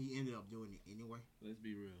 but he ended up doing it anyway. Let's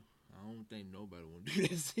be real. I don't think nobody want to do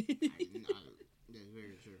this. That's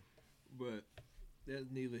very true. But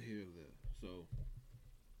that's neither here nor there. So,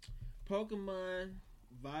 Pokemon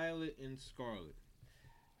Violet and Scarlet.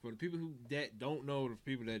 For the people that don't know, or the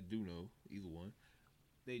people that do know, either one,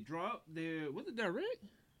 they dropped their direct,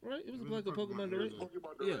 right? It was like a Pokemon Direct.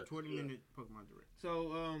 Yeah, 20-minute Pokemon Direct.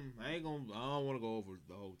 So I don't want to go over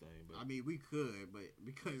the whole thing, but I mean we could, but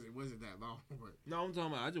because it wasn't that long. But no, I'm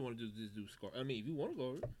talking about. I just want to just do Scarlet. I mean, if you want to go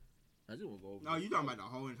over it, I just want to go over. No, you talking about the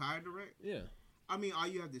whole entire Direct? Yeah. I mean, all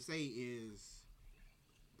you have to say is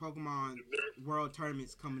Pokemon World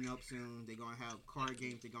Tournament's coming up soon. They're gonna have card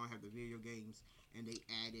games. They're gonna have the video games, and they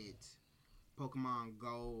added Pokemon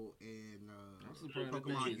Go and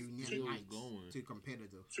Pokemon Unite to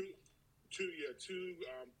competitive.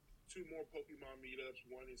 Two more Pokemon meetups.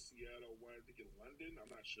 One in Seattle, one I think in London. I'm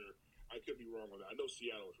not sure. I could be wrong on that. I know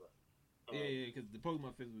Seattle's right. Yeah, because the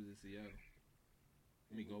Pokemon Fest was in Seattle.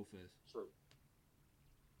 I mean, Go Fest. So,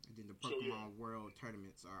 and then the Pokemon World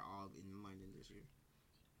Tournaments are all in London this year.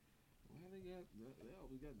 Well, they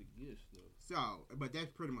always got the gifts though. So, but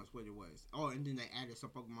that's pretty much what it was. Oh, and then they added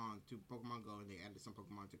some Pokemon to Pokemon Go, and they added some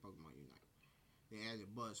Pokemon to Pokemon Unite. They added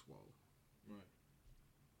Buzzwole. Right.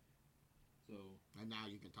 So, and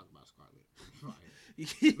now you can talk about Scarlet.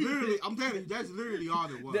 Literally, I'm telling you, that's literally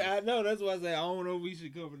all it was. I know, that's why I say I don't know if we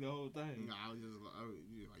should cover the whole thing. No, I was just like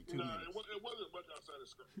 2 minutes. It wasn't much outside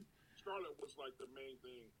of Scarlet. Scarlet was like the main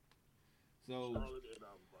thing. So, Scarlet and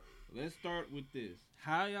let's start with this.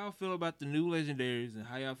 How y'all feel about the new legendaries, and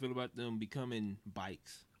how y'all feel about them becoming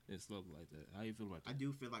bikes and stuff like that? How you feel about that? I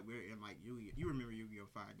do feel like we're in like Yu-Gi-Oh. You remember Yu-Gi-Oh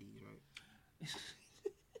 5Ds, right?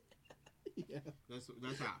 Yeah, that's how I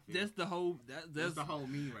feel. That's the whole that's the whole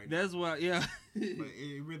me right now. That's why, yeah. But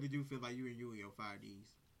it really do feel like you in Yu-Gi-Oh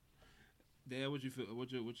 5Ds. Dad, what you feel?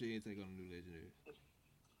 What's your intake on the new legendary?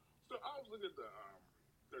 So I was looking at the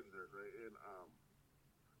legendaries, right, and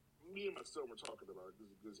me and my son were talking about it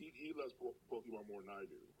because he loves Pokemon more than I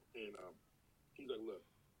do, and he's like, "Look,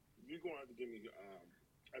 you're going to have to give me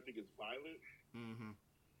I think it's Violet." Mm-hmm.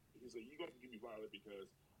 He's like, "You're going to have to give me Violet because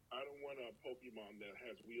I don't want a Pokemon that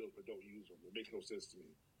has wheels but don't use them. It makes no sense to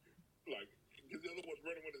me. Like, because the other one's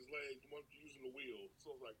running with his legs, one's using the wheel.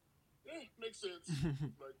 So I was like, yeah, makes sense.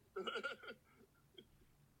 Like,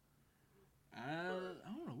 I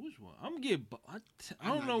don't know which one. I'm gonna get.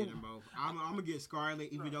 I don't know. Both. I'm gonna get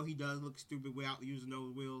Scarlet, even though he does look stupid without using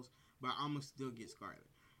those wheels. But I'm gonna still get Scarlet.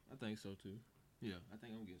 I think so too. Yeah, I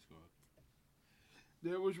think I'm gonna get Scarlet.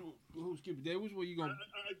 There was Skip. There was where you going. I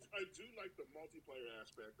do like the multiplayer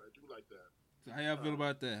aspect. I do like that. So how y'all feel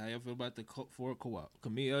about that? How y'all feel about the for co-op?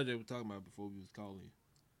 Cause me and LJ were talking about it before we was calling you.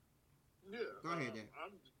 Yeah, go ahead. Dan.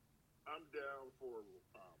 I'm down for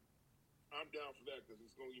that because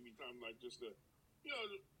it's gonna give me time like just to,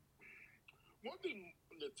 one thing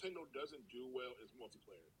Nintendo doesn't do well is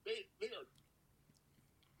multiplayer. They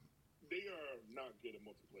are not good at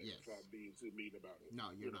multiplayer. Yes. If I'm being too mean about it. No,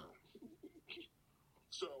 you're not.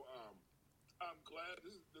 So I'm glad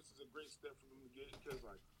this is a great step for them to get because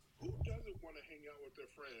like who doesn't want to hang out with their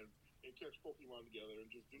friends and catch Pokemon together and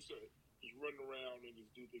just do so, just run around and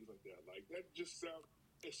just do things like that. Like that just sounds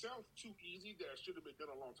too easy that it should have been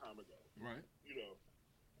done a long time ago. Right.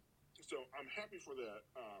 So I'm happy for that.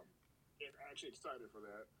 And actually excited for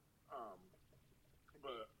that.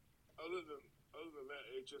 But other than that,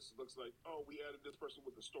 it just looks like, oh, we added this person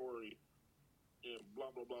with the story and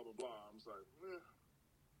blah blah blah blah blah. I'm just like,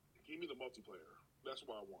 give me the multiplayer. That's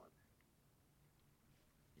what I want.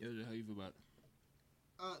 How you feel about it?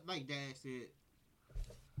 Like Dad said,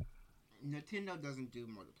 Nintendo doesn't do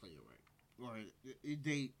multiplayer right. Or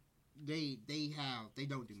they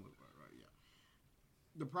don't do multiplayer right. Yeah.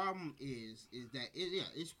 The problem is that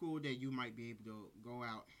it's cool that you might be able to go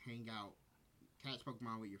out, hang out, catch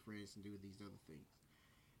Pokemon with your friends, and do these other things.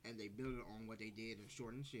 And they build it on what they did in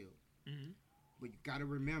Sword and Shield. Mm-hmm. But you got to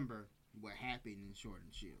remember what happened in Sword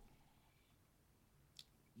and Shield.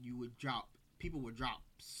 People would drop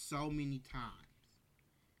so many times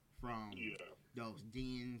from those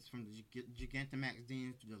dens, from the Gigantamax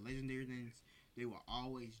dens to the Legendary dens. They will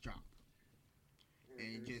always drop. Mm-hmm.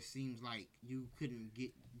 And it just seems like you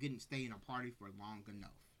couldn't stay in a party for long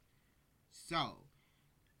enough. So,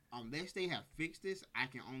 unless they have fixed this, I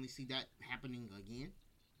can only see that happening again.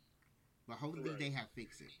 But hopefully they have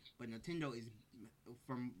fixed it. But Nintendo is,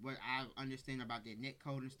 from what I understand about their net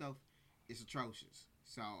code and stuff, it's atrocious.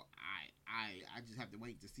 So I just have to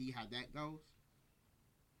wait to see how that goes.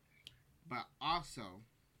 But also,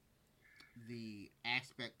 the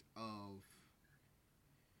aspect of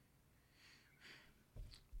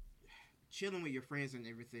chilling with your friends and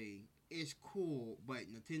everything is cool, but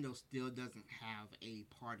Nintendo still doesn't have a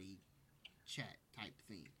party chat type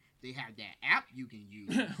thing. They have that app you can use.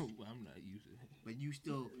 Well, I'm not using it. But you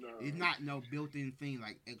still, it's not no built-in thing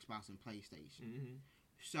like Xbox and PlayStation. Mm-hmm.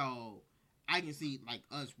 So I can see like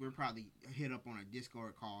us, we're probably hit up on a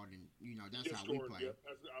Discord call, and that's Discord, how we play. Yeah,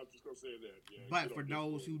 I was just gonna say that. Yeah, but for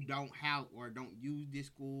those who don't have or don't use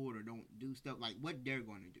Discord or don't do stuff like what they're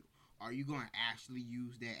going to do, are you going to actually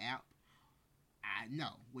use that app? I know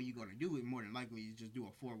what you're going to do. Is more than likely is just do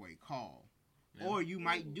a 4-way call, or you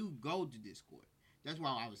might go to Discord. That's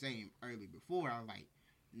why I was saying early before. I was like,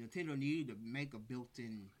 Nintendo needed to make a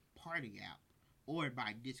built-in party app or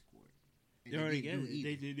by Discord. They already got it.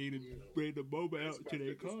 They just need to bring the mobile out to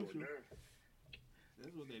their console.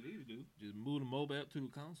 That's what they need to do. Just move the mobile app to the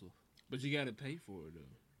console. But you got to pay for it,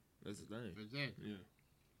 though. That's the thing. Exactly. Yeah.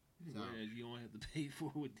 Whereas you don't have to pay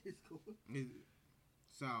for it with Discord.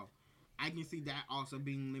 So, I can see that also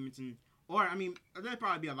being limiting. Or, I mean, there'll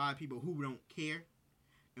probably be a lot of people who don't care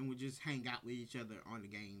and will just hang out with each other on the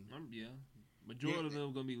game. Yeah. Majority of them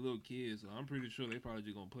are going to be little kids, so I'm pretty sure they probably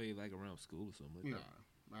just going to play like around school or something like that.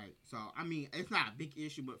 Right. So, I mean, it's not a big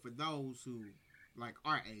issue, but for those who, like,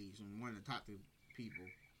 our age and want to talk to people,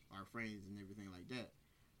 our friends and everything like that,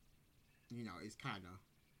 it's kind of,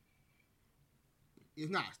 it's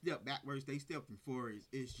not a step backwards. They stepping forward.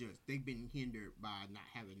 It's just they've been hindered by not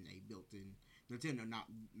having a built-in, Nintendo not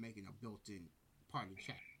making a built-in party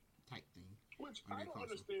chat type thing. Which I don't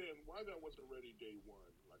understand why that wasn't ready day one.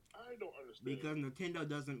 Like, I don't understand. Because Nintendo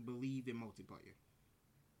doesn't believe in multiplayer.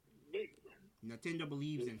 Nintendo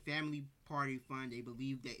believes in family party fun. They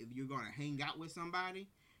believe that if you're going to hang out with somebody,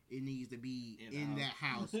 it needs to be in that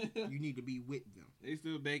house. You need to be with them. They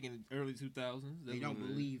still back in the early 2000s. They don't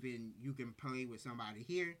believe in you can play with somebody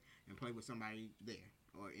here and play with somebody there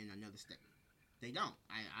or in another state. They don't.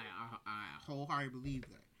 I wholeheartedly believe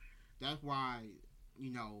that. That's why,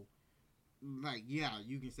 you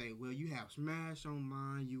can say, well, you have Smash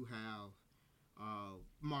online, you have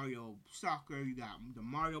Mario Soccer, you got the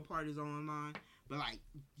Mario parties online, but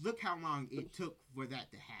look how long it took for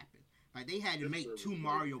that to happen. Like, they had to make 2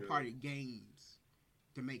 Mario Party games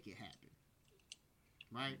to make it happen,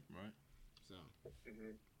 right? So,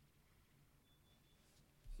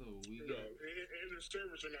 so we got, and the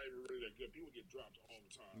servers are not even really that good. People get dropped all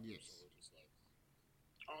the time. Yes. So it's just like,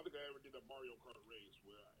 I don't think I ever did a Mario Kart race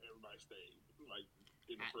where everybody stayed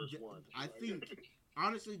in the first one. I think.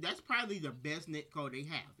 Honestly, that's probably the best netcode they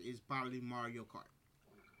have. Is probably Mario Kart.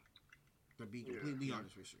 To be completely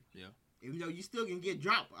honest with you. Yeah. Even though you still can get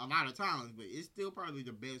dropped a lot of times, but it's still probably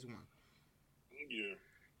the best one. Yeah.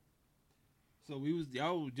 So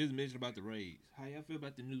y'all just mentioned about the raids. How y'all feel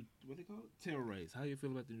about the new, what they call it? Terror raids. How you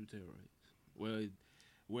feel about the new terror raids?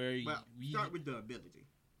 Start with the ability.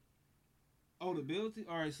 Oh, the ability?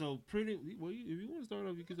 All right, so if you want to start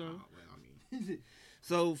off, you can start off. Well, I mean.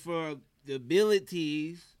 So for the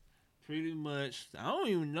abilities, pretty much, I don't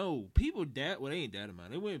even know. People they ain't that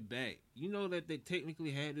amount. They went back. You know that they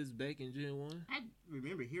technically had this back in Gen 1? I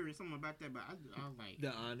remember hearing something about that, but I was like...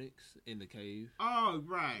 The Onyx in the cave. Oh,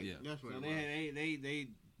 right. Yeah. That's what so it was.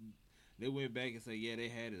 They went back and said, yeah, they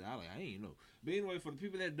had it. I ain't know. But anyway, for the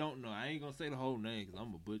people that don't know, I ain't going to say the whole name because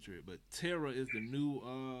I'm going to butcher it, but Terra is the new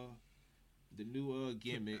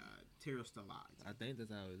gimmick. Terra Stellite. I think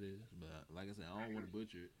that's how it is, but like I said, I don't want to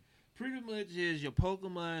butcher it. Pretty much is your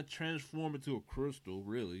Pokemon transform into a crystal,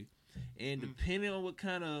 really, and depending on what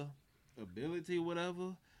kind of ability or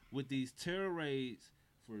whatever, with these Terra raids,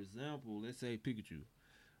 for example, let's say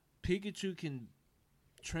Pikachu can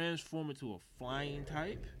transform into a flying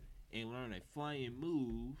type and learn a flying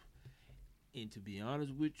move, and to be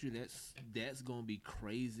honest with you, that's gonna be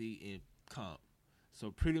crazy in comp. So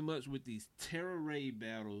pretty much with these Terra raid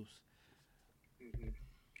battles,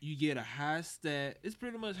 you get a high stat. It's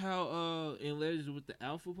pretty much how in Legends with the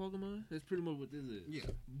Alpha Pokemon. That's pretty much what this is. Yeah.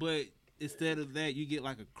 But instead of that, you get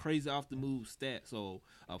like a crazy off the move stat. So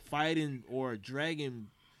a fighting or a dragon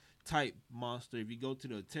type monster, if you go to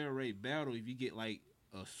the Terra raid battle, if you get like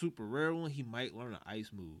a super rare one, he might learn an ice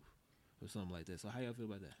move or something like that. So how y'all feel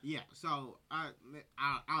about that? Yeah. So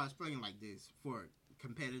I'll explain it like this for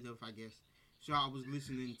competitive, I guess. So I was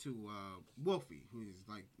listening to Wolfie, who is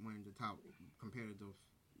like one of the top competitive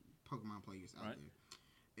Pokemon players out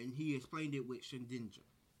there. And he explained it with Shedinja.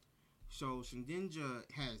 So Shedinja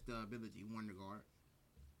has the ability Wonder Guard,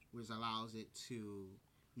 which allows it to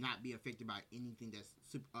not be affected by anything that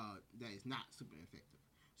is not super effective.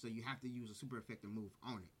 So you have to use a super effective move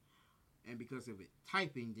on it. And because of it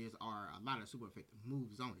typing, there are a lot of super effective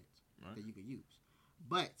moves on it that you can use.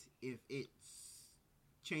 But if it's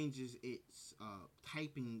changes its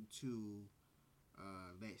typing to,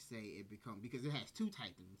 let's say it become, because it has 2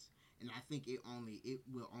 typings, and I think it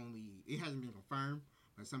hasn't been confirmed,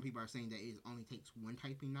 but some people are saying that it only takes 1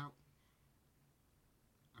 typing out.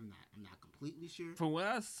 I'm not completely sure. From what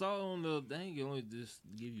I saw on the thing, it only just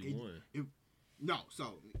give you 1.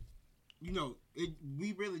 So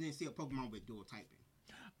we really didn't see a Pokemon with dual typing.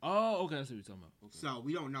 Oh, okay, I see what you're talking about. Okay. So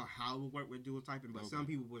we don't know how it will work with dual typing, but some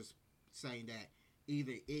people was saying that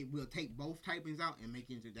either it will take both typings out and make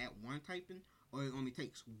it into that 1 typing, or it only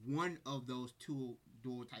takes 1 of those 2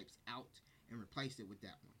 dual types out and replace it with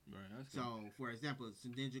that one. Right. That's so, for example,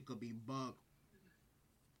 Shedinja could be bug.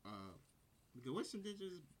 Because what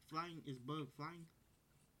Shedinja's flying is bug flying.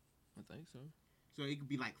 I think so. So it could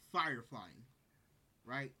be like fire flying,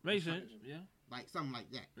 right? Makes sense. Yeah. Like something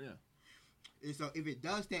like that. Yeah. And so if it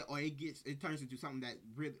does that, or it turns into something that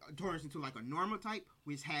really turns into like a normal type,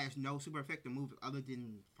 which has no super effective moves other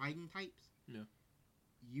than fighting types. Yeah.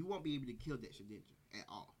 You won't be able to kill that Shedinja at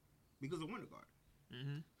all because of Wonder Guard.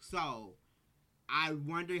 Mm-hmm. So I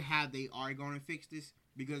wonder how they are going to fix this,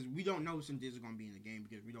 because we don't know if Shedinja is going to be in the game,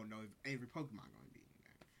 because we don't know if every Pokemon going to be in the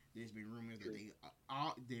game. There's been rumors that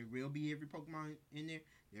there will be every Pokemon in there.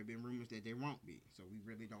 There have been rumors that there won't be. So we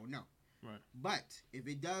really don't know. Right. But if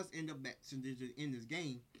it does end up that Shedinja in this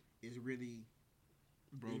game, it's really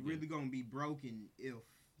going to be broken if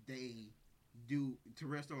they do.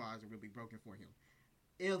 Terrestrializer will be broken for him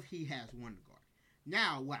if he has Wonder Guard.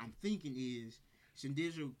 Now, what I'm thinking is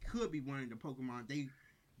Shedinja could be one of the Pokemon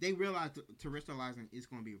they realize terrestrializing is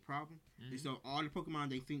going to be a problem. Mm-hmm. And so all the Pokemon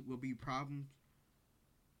they think will be problems,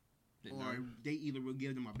 or they either will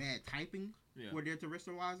give them a bad typing for their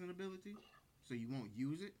terrestrializing ability, so you won't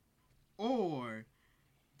use it, or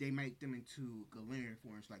they make them into Galarian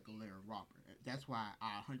forms like Galarian Robber. That's why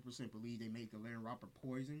I 100% believe they made Galarian Robber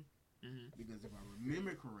poison. Mm-hmm. Because if I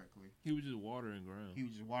remember correctly, he was just watering ground.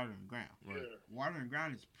 Right. Yeah. Watering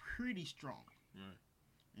ground is pretty strong. Right.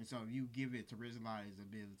 And so if you give it terrestrialize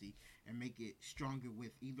ability and make it stronger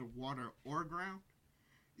with either water or ground,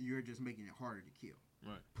 you're just making it harder to kill.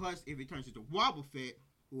 Right. Plus, if it turns into Wobbuffet,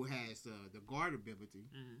 who has the guard ability,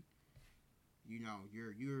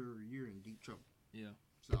 you're in deep trouble. Yeah.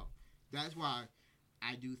 So that's why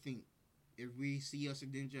I do think if we see a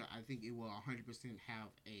Shedinja, I think it will 100% have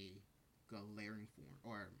a Galarian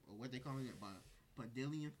form, or what they call it,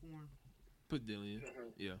 Padillion form. Padillion.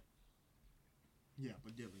 Yeah. Yeah,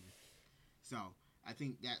 Padillion. So I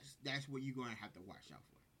think that's what you're going to have to watch out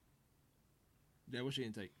for. That was your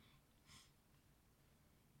intake.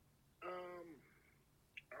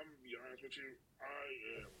 I'm gonna be honest with you.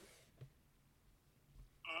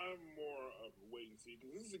 I'm more of a wait and see,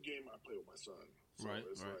 because this is a game I play with my son. So right.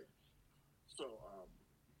 It's right. like,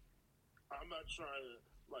 I'm not trying to,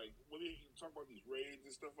 like, when you talk about these raids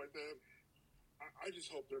and stuff like that, I just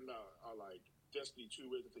hope they're not like Destiny 2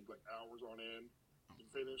 raids that take like hours on end to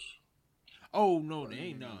finish. Oh no,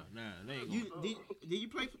 they ain't. Nah, they ain't. Did you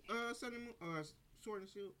play Sun and Moon, Sword and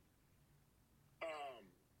Shield?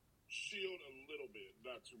 Shield a little bit,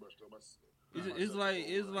 not too much though. It's like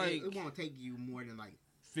it won't take you more than like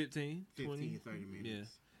 15, 30 minutes. Yeah.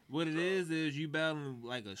 What it is you battling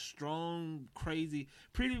like a strong, crazy.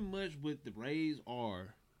 Pretty much what the raids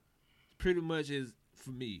are. Pretty much is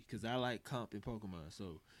for me, because I like comp in Pokemon.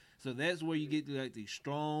 So that's where you get to like these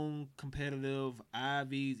strong, competitive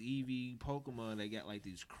IVs, EV Pokemon that got like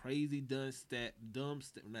these crazy good stats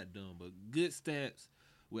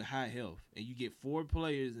with high health. And you get 4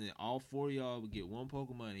 players, and all 4 of y'all would get 1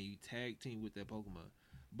 Pokemon, and you tag team with that Pokemon.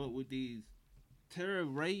 But with these Terra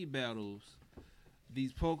raid battles,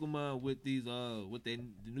 these Pokemon with these the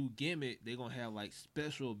new gimmick, they're gonna have like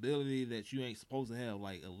special ability that you ain't supposed to have,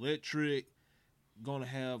 like electric. Gonna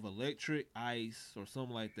have electric, ice, or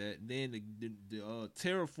something like that. Then the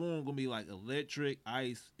Terraform gonna be like electric,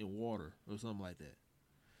 ice, and water, or something like that.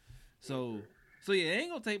 So yeah, it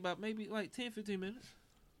ain't gonna take about maybe like 10-15 minutes.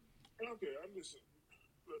 Okay, I'm just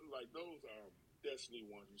like those Destiny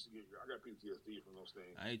ones used to get. I got PTSD from those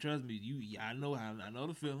things. Hey, trust me, I know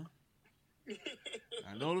the feeling.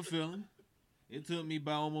 I know the feeling. It took me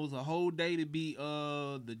about almost a whole day to beat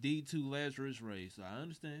the D2 Lazarus race, so I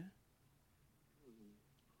understand.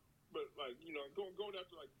 But like, going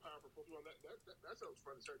after like powerful Pokemon, that sounds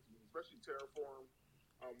fun to start, especially Terraform.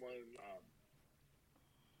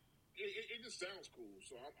 It just sounds cool,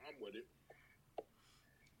 so I'm with it.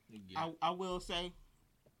 Yeah. I will say,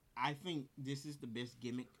 I think this is the best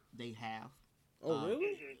gimmick they have. Oh,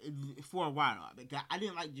 really? For a while. I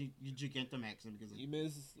didn't like Gigantamax because you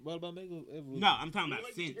miss. What about Mega Evolution? No, I'm talking about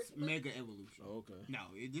since Mega Evolution. Oh, okay. No,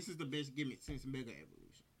 this is the best gimmick since Mega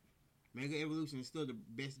Evolution. Mega Evolution is still the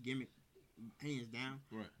best gimmick, hands down.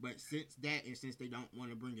 Right. But since that, and since they don't want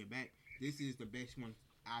to bring it back, this is the best one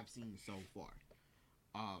I've seen so far.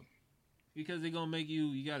 Because they're gonna make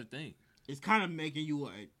you gotta think. It's kind of making you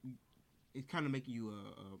a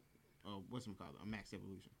what's it called, a Max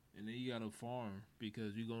Evolution. And then you gotta farm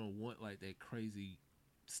because you're gonna want like that crazy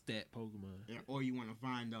stat Pokemon. Yeah, or you want to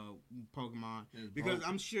find Pokemon. Because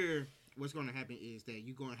I'm sure what's going to happen is that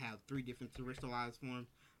you're going to have 3 different terrestrialized forms.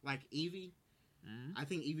 Like Eevee, I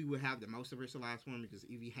think Eevee will have the most terrestrialized form because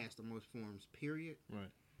Eevee has the most forms, period. Right.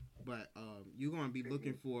 But you're going to be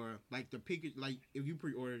looking for, like, the Pikachu. Like, if you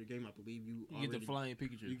pre-order the game, I believe you get the flying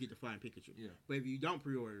Pikachu. You get the flying Pikachu. Yeah. But if you don't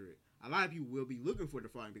pre-order it, a lot of people will be looking for the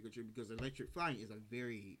flying Pikachu because electric flying is a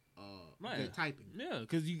very good typing. Yeah,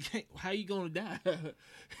 because you can't. How you gonna die?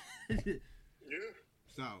 Yeah.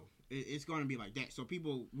 So it's going to be like that. So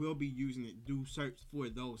people will be using it, do search for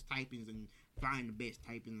those typings and find the best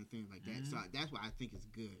typing and things like that. So that's why I think it's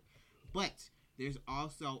good. But there's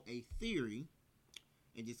also a theory,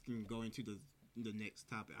 and this can go into the next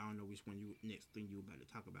topic. I don't know which one next thing you were about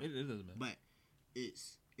to talk about. It doesn't matter. But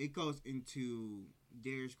it goes into,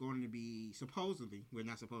 there's going to be supposedly, well,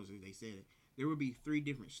 not supposedly, they said it, there will be 3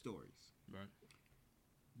 different stories. Right.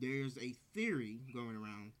 There's a theory going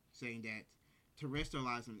around saying that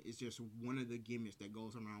terrestrializing is just one of the gimmicks that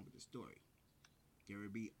goes around with the story. There will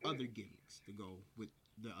be other gimmicks to go with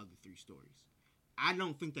the other 3 stories. I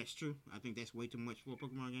don't think that's true. I think that's way too much for a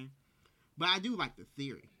Pokemon game. But I do like the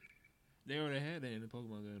theory. They already had that in the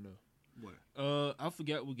Pokemon game, though. What? I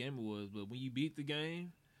forgot what game it was, but when you beat the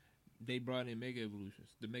game, they brought in Mega Evolutions,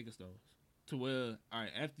 the Mega Stones. To where, all right,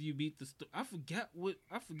 after you beat I forgot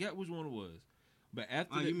which one it was. But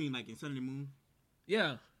after you mean like in Sun and Moon?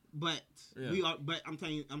 Yeah. But But I'm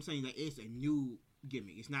saying that it's a new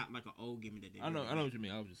gimmick. It's not like an old gimmick that they. I know what you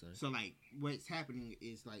mean. I was just saying. So like, what's happening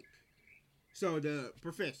is like, so the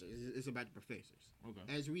professor. It's about the professors.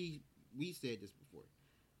 Okay. As we said this before,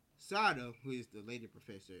 Sada, who is the lady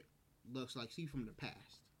professor, looks like she's from the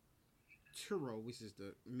past. Turo, which is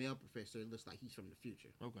the male professor, looks like he's from the future.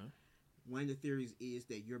 Okay. One of the theories is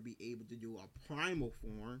that you'll be able to do a primal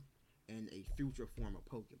form and a future form of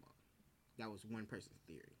Pokemon. That was one person's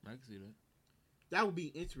theory. I can see that. That would be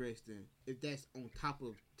interesting if that's on top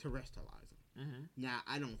of terrestrializing. Mm-hmm. Now,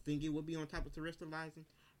 I don't think it would be on top of terrestrializing.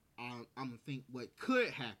 I'm going to think what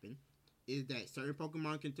could happen is that certain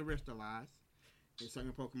Pokemon can terrestrialize and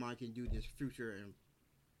certain Pokemon can do this future and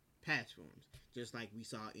past forms. Just like we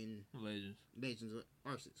saw in Legends of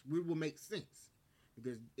Arceus. Which will make sense.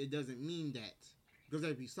 Because it doesn't mean that... Because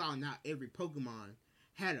as we saw, not every Pokemon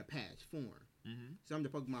had a past form. Mm-hmm. Some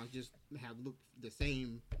of the Pokemon just have looked the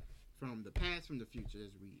same from the past, from the future,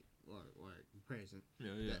 as we or present,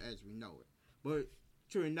 as we know it. But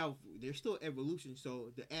true enough, there's still evolution,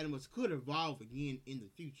 so the animals could evolve again in the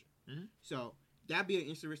future. Mm-hmm. So that'd be an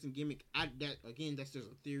interesting gimmick. That's just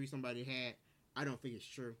a theory somebody had. I don't think it's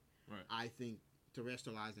true. Right. I think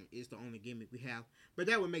terrestrializing is the only gimmick we have, but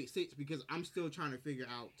that would make sense because I'm still trying to figure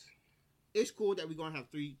out. It's cool that we're gonna have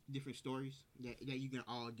 3 different stories that you can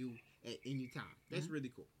all do at any time. That's really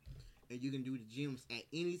cool. And you can do the gyms at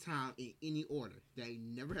any time in any order. They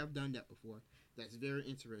never have done that before. That's very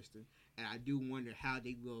interesting. And I do wonder how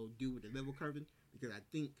they will do with the level curving because I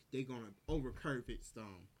think they're gonna over curve it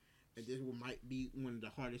some. And this might be one of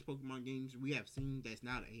the hardest Pokemon games we have seen. That's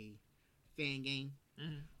not a fan game.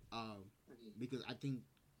 Mm-hmm. Because I think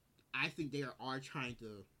they are trying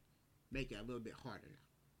to make it a little bit harder now.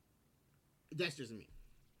 That's just me.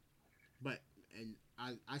 But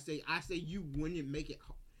I say you wouldn't make it.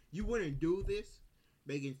 You wouldn't do this,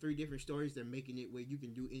 making 3 different stories and making it where you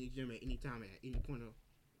can do any gym at any time at any point of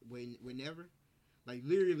whenever. Like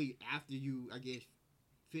literally after you, I guess,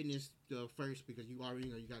 finish the first because you already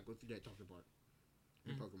know you gotta go through that talking part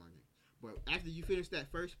in Pokemon game. But after you finish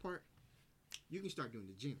that first part, you can start doing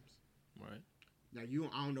the gyms. Right. Now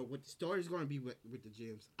I don't know what the story is going to be with the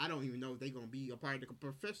gyms. I don't even know if they're going to be a part of the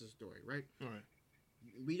professor story, right? All right.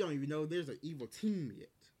 We don't even know there's an evil team yet.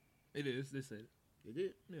 It is. They said it. They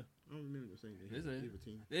did? Yeah. I don't remember them saying they had an evil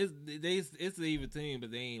team. It's an evil team,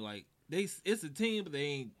 but they ain't like it's a team, but they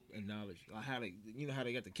ain't acknowledged. Like how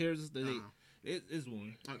they got the characters. It's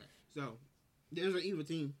one. Okay, so there's an evil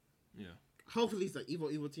team. Yeah. Hopefully it's an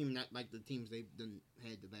evil team, not like the teams they've done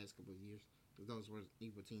had the last couple of years. Because those were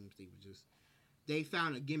evil teams. They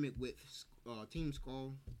found a gimmick with Team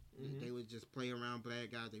Skull. Mm-hmm. They would just play around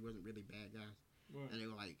bad guys. They wasn't really bad guys. Right. And they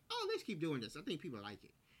were like, oh, let's keep doing this. I think people like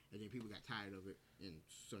it. And then people got tired of it in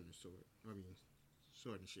Sword and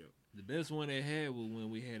Shield. The best one they had was when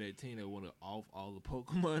we had that team that wanted off all the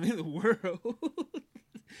Pokemon in the world.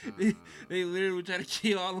 They literally were trying to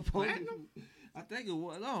kill all the Pokemon. Platinum? I think it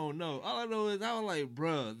was. I don't know. All I know is I was like,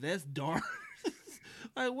 bruh, that's dark.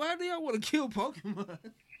 Like, why do y'all want to kill Pokemon?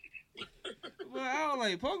 But I was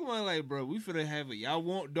like, Pokemon, like, bro, we finna have it. Y'all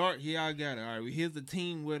want dark? Here, I got it. All right, here's the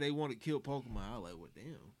team where they want to kill Pokemon. I was like, well,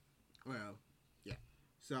 damn. Well, yeah.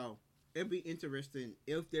 So it'll be interesting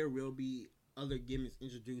if there will be other gimmicks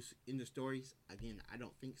introduced in the stories. Again, I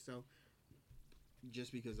don't think so,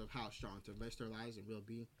 just because of how strong Terrestrializing will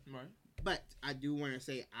be. Right. But I do want to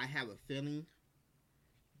say I have a feeling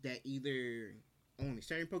that either only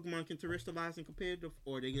certain Pokemon can Terrestrialize in competitive,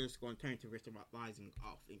 or they're just going to turn Terrestrializing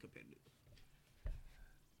off in competitive.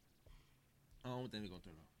 I don't think they're going to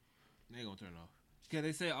turn off. They ain't going to turn off. Because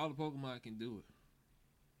they say all the Pokemon can do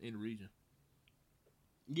it in the region.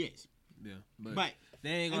 Yes. Yeah. But But they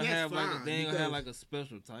ain't going to have like a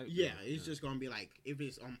special type. Yeah, it's just going to be like, if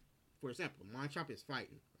it's, for example, Machop is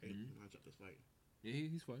fighting. Right? Mm-hmm. Machop is fighting. Yeah,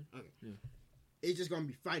 he's fighting. Okay. Yeah. It's just going to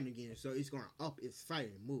be fighting again, so it's going to up its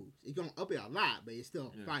fighting moves. It's going to up it a lot, but it's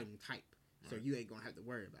still a fighting type. So you ain't going to have to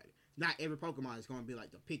worry about it. Not every Pokemon is going to be like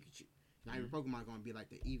the Pikachu. Not every Pokemon is going to be like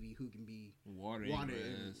the Eevee, who can be water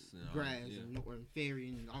and grass and fairy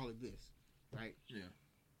and all of this. Right? Yeah.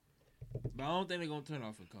 But I don't think they're going to turn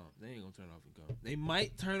off in comp. They ain't going to turn off in comp. They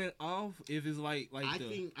might turn it off if it's like I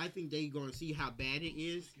think they're going to see how bad it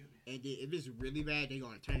is, and then if it's really bad, they're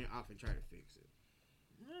going to turn it off and try to fix it.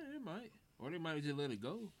 Yeah, they might. Or they might just let it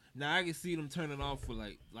go. Now I can see them turning off for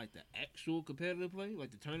like the actual competitive play, like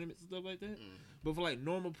the tournaments and stuff like that. But for like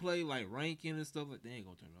normal play, like ranking and stuff like that, they ain't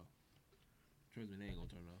gonna turn off. Trust me, they ain't gonna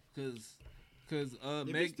turn off. Cause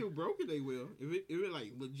if it's still broken, they will. If it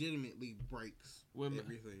like legitimately breaks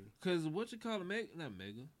everything. Cause what you call it,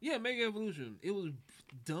 Mega Evolution. It was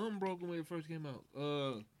dumb broken when it first came out.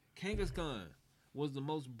 Kangaskhan was the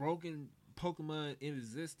most broken Pokemon in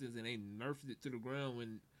existence, and they nerfed it to the ground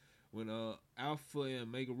when Alpha and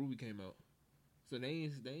Mega Ruby came out. So they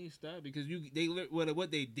ain't stopped because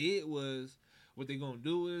what they did was, what they gonna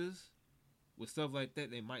do is, with stuff like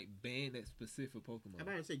that, they might ban that specific Pokemon. I'm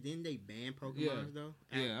about to say, didn't they ban Pokemon though?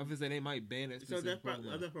 Yeah, I'm gonna say they might ban that specific Pokemon.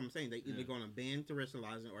 So that's what I'm saying. They either gonna ban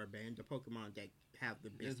Terrestrializing or ban the Pokemon that have the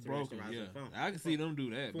best Terrestrializing form. I can see them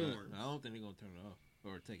do that, but I don't think they're gonna turn it off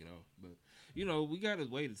or take it off. But we gotta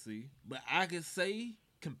wait to see. But I can say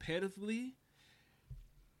competitively,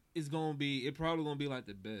 it probably gonna be like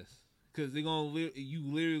the best, because you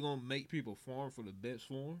literally gonna make people farm for the best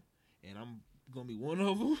form, and I'm gonna be one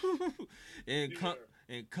of them. and comp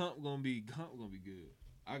gonna be good.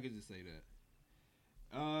 I could just say that.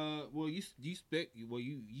 Well, you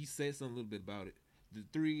said something a little bit about it. The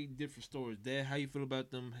 3 different stories. How you feel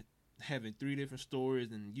about them having 3 different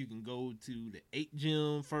stories, and you can go to the 8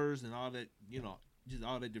 gym first and all that. Just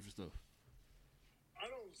all that different stuff. I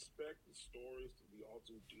don't expect the stories to be all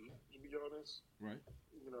too deep, to be honest. Right.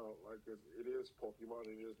 Like it is Pokemon,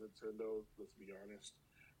 it is Nintendo, let's be honest.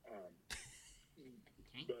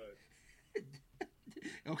 But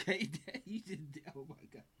okay, you just, oh my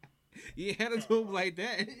god, you had to do them like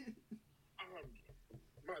that.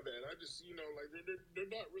 My bad. I just like they're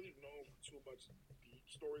not really known for too much deep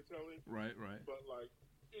storytelling. Right. But like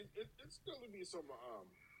it's still gonna be some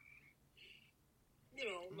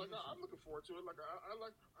like I'm looking forward to it. Like I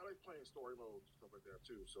like playing story modes and stuff like that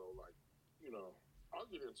too. So like, I'll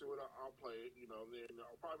get into it. I'll play it. Then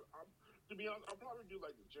to be honest, I'll probably do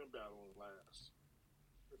like the gym battle last.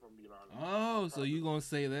 If I'm being honest. Oh, so you gonna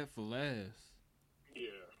say that for last?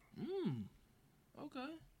 Yeah.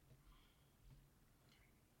 Okay.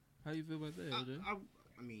 How you feel about that, LJ?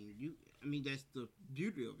 I mean, that's the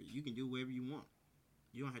beauty of it. You can do whatever you want.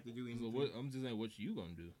 You don't have to do anything. So I'm just saying, what you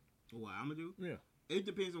gonna do? What I'm gonna do? Yeah. It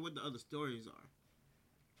depends on what the other stories are.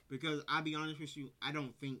 Because I'll be honest with you, I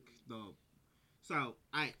don't think So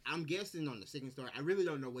I'm guessing on the second story. I really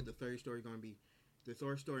don't know what the third story is gonna be. The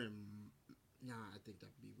third story, I think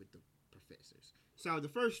that'll be with the professors. So the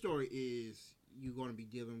first story is you're gonna be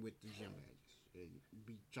dealing with the gym badges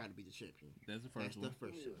and trying to be the champion. That's the first one. The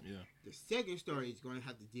first story. Yeah. The second story is gonna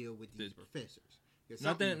have to deal with these professors.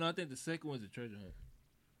 I think the second one's the treasure hunt.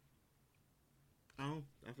 Oh,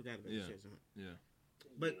 I forgot about the treasure hunt. Yeah.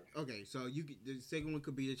 But okay, so the second one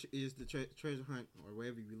could be the treasure hunt or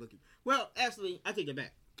wherever you're looking. Well, actually, I take it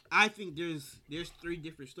back. I think there's 3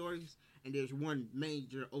 different stories, and there's one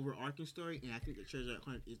major overarching story, and I think the treasure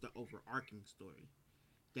hunt is the overarching story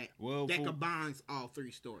that combines all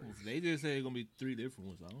 3 stories. Well, they just say it's gonna be 3 different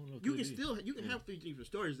ones. I don't know. You can have 3 different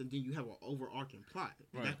stories, and then you have an overarching plot.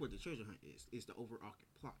 Right. That's what the treasure hunt is. It's the overarching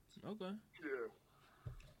plot. Okay. Yeah.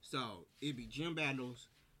 So it'd be gym battles.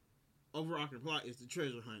 Overarching plot is the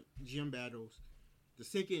treasure hunt, gym battles, The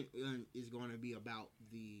second is going to be about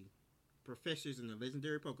the professors and the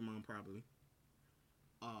legendary Pokemon, probably.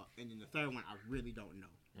 And then the third one, I really don't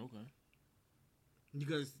know. Okay.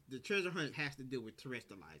 Because the treasure hunt has to deal with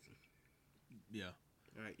terrestrializing. Yeah.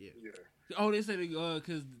 Right, yeah. Oh, they say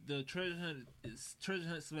because the treasure hunt is treasure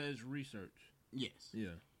hunt / research. Yes.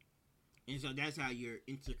 Yeah. And so that's how you're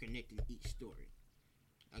interconnecting each story.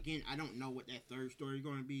 Again, I don't know what that third story is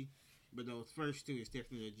going to be, but those first two is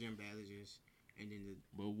definitely the gym battles, and then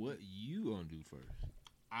But what you gonna do first?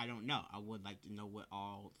 I don't know. I would like to know what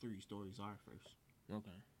all three stories are first.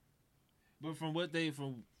 Okay. But from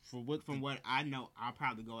what I know, I'll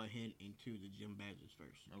probably go ahead and do the gym badges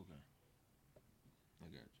first. Okay. I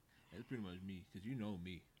got you. That's pretty much me, because you know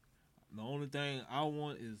me. The only thing I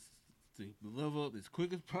want is to level up as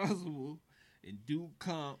quick as possible and do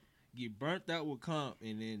comp, get burnt out with comp,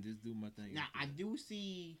 and then just do my thing. Now, I do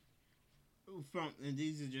see and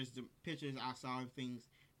these are just the pictures I saw and things,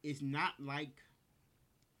 it's not like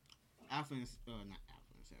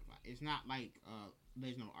it's not like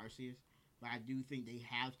Legend of Arceus, but I do think they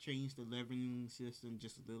have changed the leveling system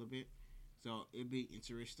just a little bit. So it'd be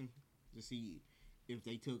interesting to see if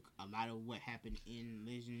they took a lot of what happened in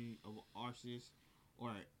Legend of Arceus, or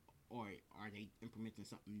are they implementing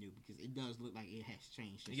something new? Because it does look like it has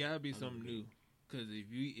changed. It gotta be something new. Because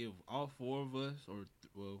if all four of us,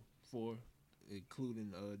 four,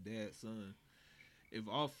 including Dad's son, if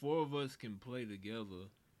all four of us can play together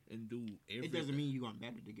and do everything, it doesn't mean you're gonna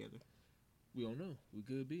battle together. We don't know. We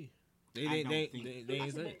could be. They There ain't say.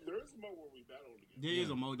 is a mode where we battle together. There is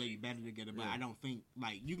a mode that you battle together, but I don't think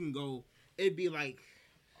like you can go. It'd be like.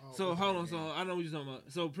 So hold on. So I know what you're talking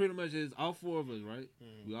about. So pretty much it's all four of us, right?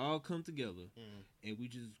 Mm-hmm. We all come together and we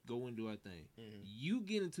just go and do our thing. Mm-hmm. You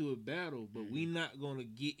get into a battle, but we not gonna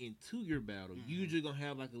get into your battle. You just gonna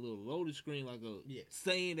have like a little loaded screen, like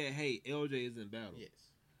saying that hey, LJ is in battle. Yes.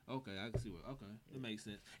 Okay, I can see what. Okay, that makes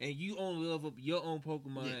sense. And you only level up your own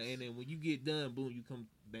Pokemon, and then when you get done, boom, you come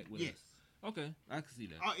back with us. Okay, I can see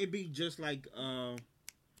that. It'd be just like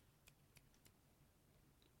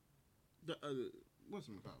what's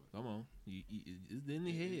it called? Come on, it's in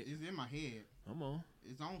the head. It's in my head. Come on,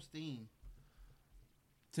 it's on Steam.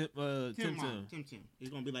 Tim. It's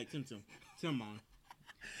gonna be like Tim. Timon.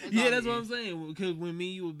 That's what I'm saying. Because when me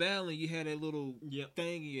and you were battling, you had that little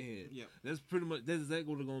thing in your head. Yep. That's exactly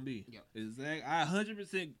what it's gonna be. Yep. Exactly.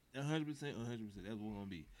 100%. That's what it's gonna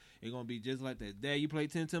be. It's gonna be just like that. Dad, you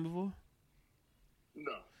played Tim before?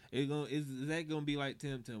 No. Is that gonna be like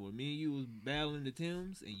Tim? Where me and you was battling the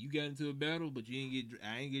Tims and you got into a battle, but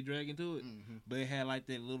I ain't get dragged into it. Mm-hmm. But it had like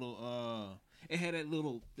that little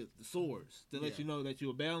the swords to let you know that you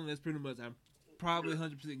were battling. That's pretty much. I'm probably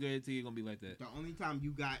 100% guarantee it's gonna be like that. The only time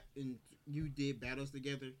you did battles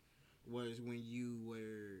together was when you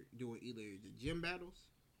were doing either the gym battles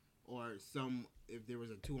or if there was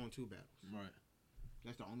a 2-on-2 battles. Right.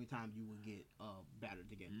 That's the only time you would get battled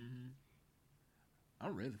together. Mm-hmm.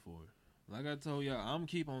 I'm ready for it. Like I told y'all, I'm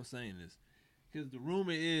keep on saying this because the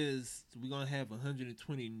rumor is we're gonna have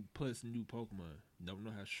 120 plus new Pokemon. Don't know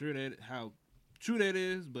how true that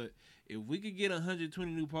is, but if we could get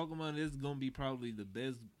 120 new Pokemon, this is gonna be probably the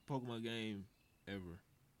best Pokemon game ever.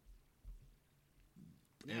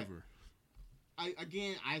 Ever. I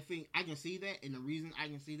think I can see that, and the reason I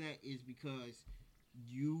can see that is because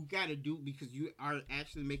you are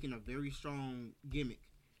actually making a very strong gimmick,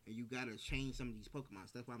 and you gotta change some of these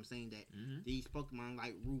Pokemon. That's why I'm saying that these Pokemon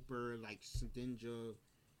like Rupert, like Sedinja,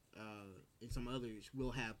 and some others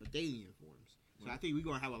will have Pedalian forms. So I think we're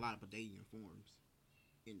gonna have a lot of Pedalian forms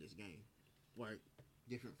in this game, or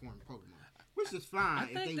different form Pokemon, which is fine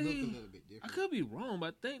if they look a little bit different. I could be wrong,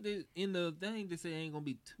 but I think in the thing they say ain't gonna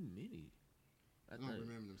be too many. I don't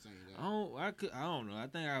remember them saying that. I don't know. I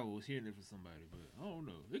think I was hearing it from somebody, but I don't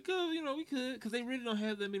know. It could, we could, because they really don't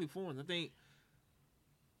have that many forms. I think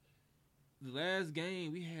the last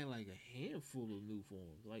game we had like a handful of new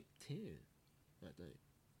forms, like 10. I think.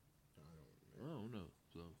 I don't know.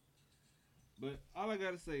 So. But all I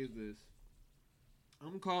gotta say is this.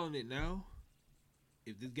 I'm calling it now.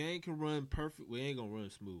 If this game can run perfect, we ain't gonna run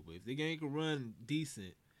smooth. But if the game can run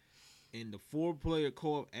decent, and the 4-player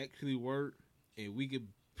co-op actually work, and we could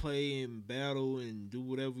play and battle and do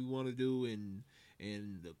whatever we want to do, and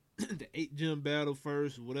the 8 gym battle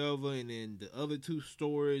first, whatever, and then the other 2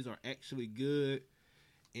 stories are actually good,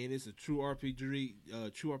 and it's a true RPG,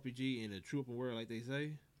 and a true open world, like they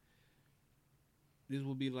say. This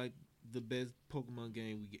will be like the best Pokemon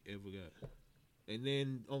game we ever got. And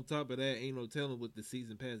then on top of that, ain't no telling with the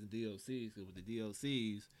season pass and DLCs. Because with the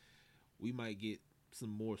DLCs, we might get some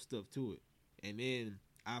more stuff to it. And then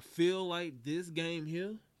I feel like this game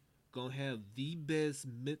here gonna have the best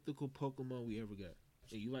mythical Pokemon we ever got.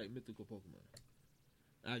 And you like mythical Pokemon.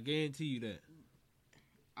 I guarantee you that.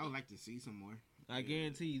 I would like to see some more. I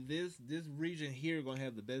guarantee you this region here gonna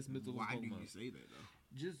have the best mythical Why Pokemon. do you say that though?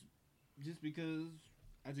 Just because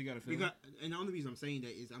I just got a feeling. And the only reason I'm saying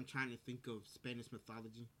that is I'm trying to think of Spanish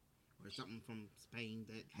mythology or something from Spain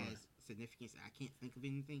that has significance. I can't think of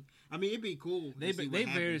anything. I mean, it'd be cool. They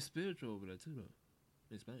very spiritual over there too, though.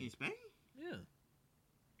 In Spain. In Spain? Yeah.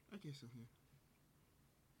 I guess so. Yeah.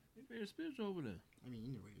 They very spiritual over there. I mean,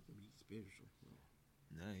 anyway, it could be spiritual.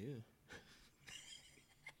 Nah, yeah.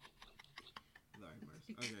 Lord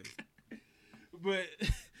mercy. Okay.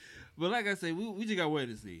 But like I say, we just got to wait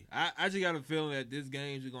to see. I just got a feeling that this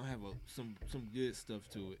game is gonna have some good stuff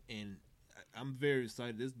to it, and I'm very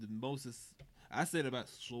excited. This is the most. I said about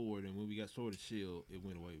Sword, and when we got Sword and Shield, it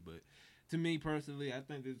went away. But to me personally, I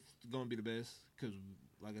think it's gonna be the best because,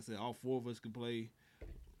 like I said, all four of us can play.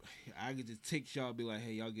 I could just text y'all, be like,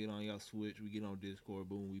 hey, y'all get on y'all Switch, we get on Discord,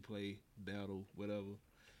 boom, we play, battle, whatever,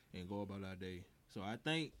 and go about our day. So I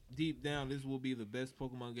think deep down this will be the best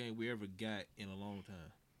Pokemon game we ever got in a long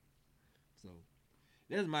time. So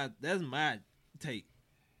that's my take.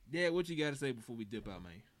 Dad, what you got to say before we dip out,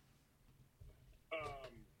 man? I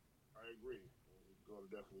agree. It's going to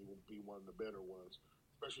definitely be one of the better ones,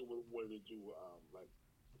 especially with what they do, like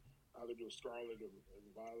how they do Scarlet and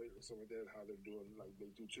Violet and something like that. How they're doing, like they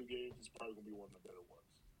do 2 games. It's probably going to be one of the better ones.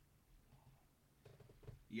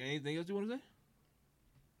 You got anything else you want to say?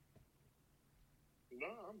 No,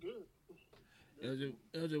 I'm good.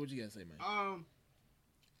 LJ, what you got to say, man?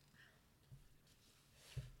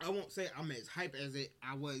 I won't say I'm as hype as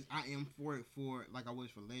I am for it like I was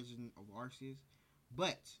for Legend of Arceus,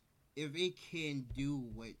 but if it can do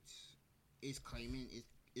what it's claiming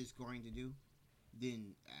it's going to do,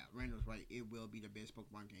 then Randall's right. It will be the best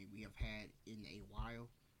Pokemon game we have had in a while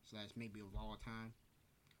 / maybe of all time.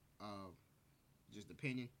 Just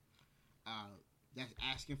opinion. That's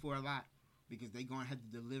asking for a lot because they're gonna have to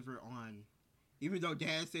deliver on. Even though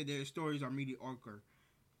Dad said their stories are mediocre,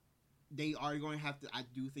 they are going to have to. I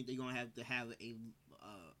do think they're going to have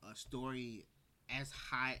a story as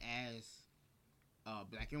high as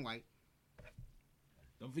Black and White.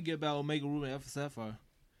 Don't forget about Omega Ruby and Alpha Sapphire.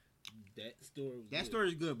 That story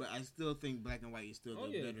is good, but I still think Black and White is still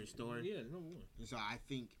the better story. Yeah, number one. And so I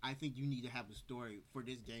think you need to have a story for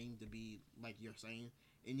this game to be like you're saying.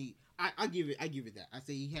 I give it that. I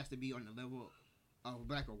say he has to be on the level of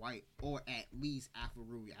Black or White, or at least Alpha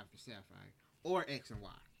Ruby, Alpha Sapphire, or X and Y,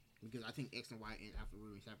 because I think X and Y and Alpha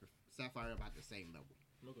Ruby and Sapphire are about the same level.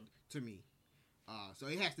 Okay. To me, so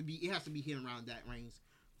it has to be hitting around that range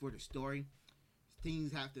for the story.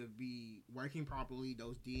 Things have to be working properly.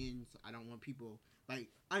 Those DNs, I don't want people I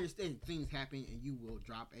understand things happen and you will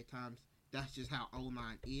drop at times. That's just how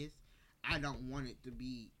online is. I don't want it to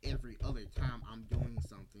be every other time I'm doing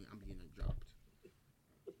something I'm getting dropped.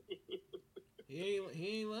 He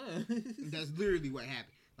ain't lying. That's literally what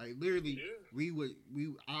happened. Like literally,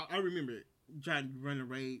 I remember trying to run a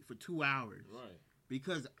raid for 2 hours, right?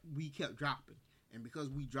 Because we kept dropping, and because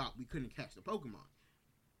we dropped, we couldn't catch the Pokemon.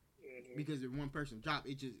 Because if one person dropped,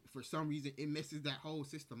 it just for some reason it messes that whole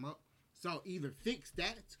system up. So either fix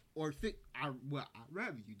that or what I'd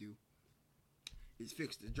rather you do is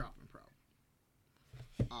fix the dropping problem.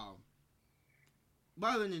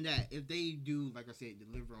 But other than that, if they do, like I said,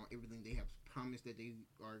 deliver on everything they have promised that they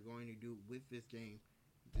are going to do with this game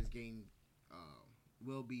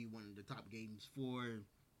will be one of the top games for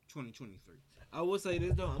 2023. I will say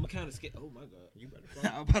this though, I'm kind of scared. Oh my god, You better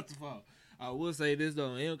fall. I'm about to fall. I will say this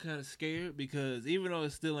though, I am kind of scared because even though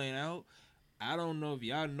it still ain't out, I don't know if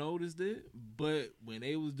y'all noticed it, but when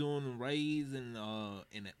they was doing the raids in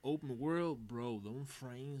the open world, bro, them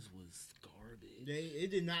frames was garbage. It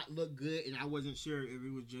did not look good, and I wasn't sure if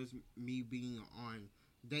it was just me being on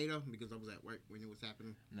data because I was at work when it was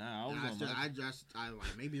happening. Nah, I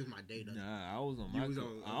like maybe it's my data. Nah, I was on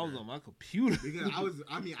my computer because I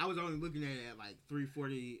was only looking at it at like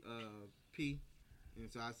 340p,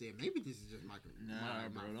 and so I said maybe this is just my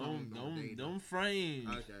phone. Don't frames.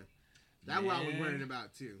 Okay. That's what I was worried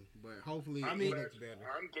about too, but hopefully it looks better.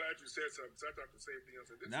 I'm glad you said something. I thought the same thing.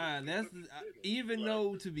 I said, even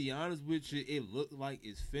though, to be honest with you, it looked like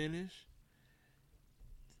it's finished.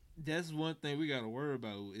 That's one thing we gotta worry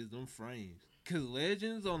about is them frames. Cause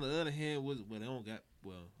Legends, on the other hand, they don't got.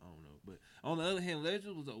 Well, I don't know, but on the other hand,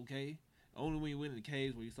 Legends was okay. Only when you went in the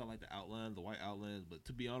caves where you saw like the outlines, the white outlines. But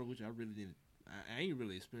to be honest with you, I really didn't. I ain't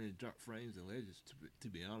really experienced drop frames in Legends. To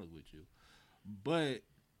be honest with you, but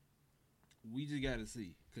we just got to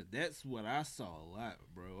see. Because that's what I saw a lot,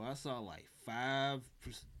 bro. I saw like 5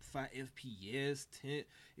 FPS, 10.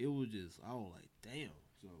 It was just, I was like, damn.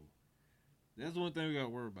 So that's one thing we got to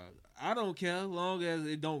worry about. I don't care as long as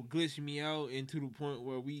it don't glitch me out into the point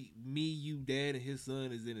where you, dad, and his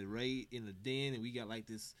son is in a raid, in the den, and we got like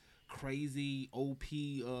this crazy OP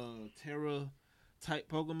Terra type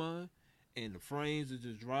Pokemon, and the frames are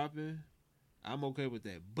just dropping. I'm okay with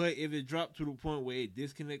that. But if it dropped to the point where it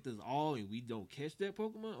disconnects us all and we don't catch that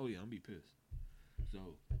Pokemon, oh yeah, I'm be pissed. So,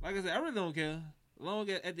 like I said, I really don't care. Long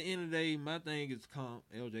as at the end of the day, my thing is comp.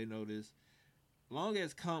 LJ know this. Long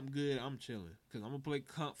as comp good, I'm chilling. Because I'm going to play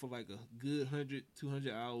comp for like a good 100,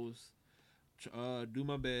 200 hours. Do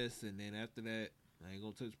my best. And then after that, I ain't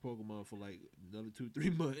going to touch Pokemon for like another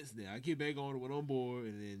 2-3 months. Then I get back on it when I'm bored.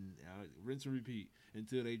 And then I rinse and repeat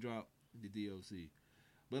until they drop the DLC.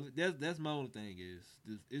 But that's my only thing is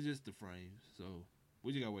it's just the frames. So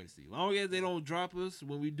we just gotta wait to see. Long as they don't drop us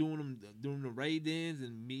when we doing the raid ends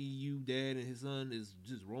and me, you, dad, and his son is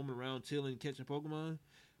just roaming around chilling, catching Pokemon,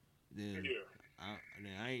 then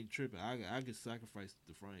I ain't tripping. I can sacrifice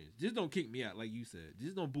the frames. Just don't kick me out like you said.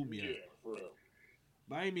 Just don't boot me out. Yeah, for real.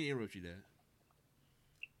 But I ain't mean to interrupt you, Dad.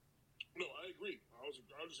 No, I agree. I was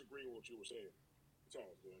just agreeing with what you were saying. That's all I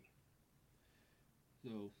was doing.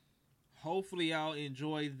 So hopefully y'all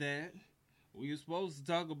enjoy that. We were supposed to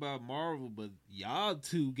talk about Marvel, but y'all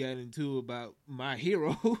two got into about My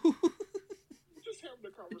Hero. Just having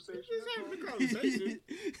a conversation.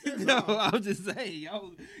 No, I'm just saying,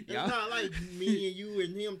 y'all. It's not like me and you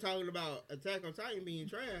and him talking about Attack on Titan being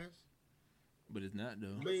trash. But it's not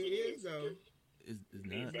though. But it is though. It's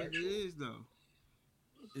not. It is though.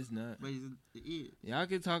 It's not. But it is. Y'all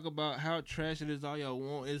can talk about how trash it is all y'all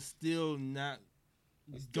want. It's still not.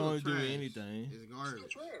 It's still don't do trash. anything. It's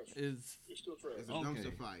garbage. It's still trash. It's a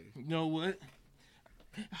dumpster fire. You know what?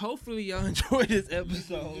 Hopefully y'all enjoy this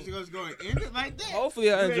episode. Just going to end it like that. Hopefully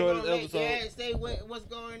y'all enjoy this episode. Dad say what's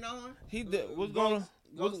going on. He did. What's going on?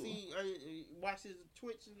 Go see, watch his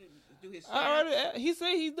Twitch and do his. He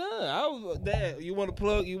said he's done. Dad, you want to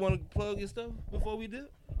plug? You want to plug your stuff before we do?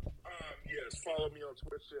 Yes, follow me on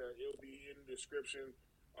Twitch. It'll be in the description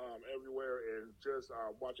everywhere, and just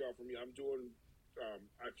watch out for me. I'm doing.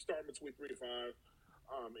 I start between 3 to 5,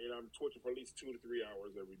 and I'm twitching for at least 2 to 3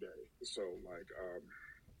 hours every day. So,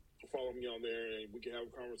 follow me on there, and we can have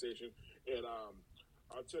a conversation. And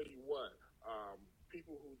I'll tell you what,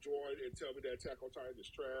 people who join and tell me that Attack on Titan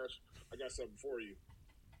is trash, I got something for you.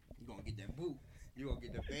 You're going to get that boot. You're going to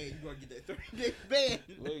get the band. You're going to get that 30-day band.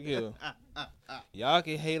 Look here. Y'all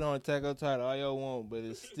can hate on Attack on Titan all y'all want, but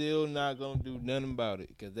it's still not going to do nothing about it.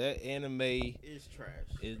 Because that anime is trash.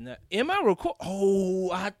 Is not. Am I recording?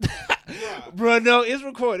 Oh, bro, no, it's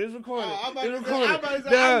recorded. It's recorded. It's recorded.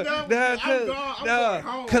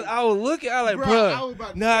 Because I was looking, I was like, bro.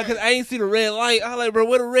 Nah, because I ain't see the red light. I was like, bro,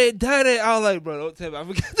 where the red dot at? I was like, bro, don't tell me. I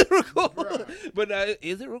forgot to record. But now,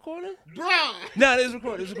 is it recording? Bro. Nah, it's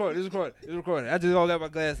recorded. It's recorded. It's recorded. It's recorded. I just all got my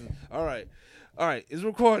glasses. All right. It's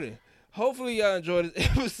recording. Hopefully y'all enjoyed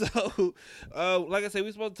this episode. Like I said,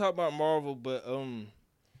 we supposed to talk about Marvel, but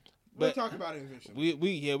we'll talk about it eventually.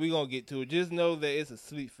 We gonna get to it. Just know that it's a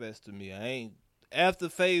sleep fest to me. I ain't after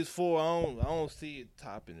Phase 4. I don't see it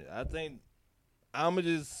topping it. I think I'm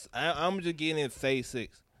just getting in Phase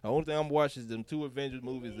 6. The only thing I'm watching is them 2 Avengers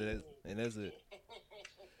movies, and that's it.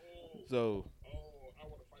 So. I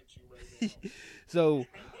want to fight you right now. So.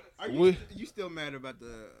 Are you still mad about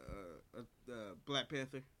the Black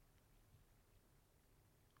Panther?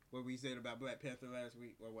 What we said about Black Panther last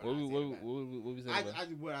week, or what we said?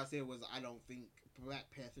 What I said was I don't think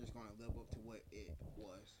Black Panther is going to live up to what it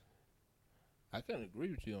was. I can't agree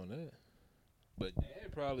with you on that, but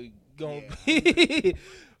Dad probably gonna be.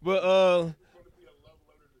 But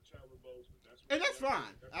and that's fine.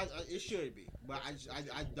 It should be, but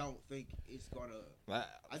I don't think it's gonna.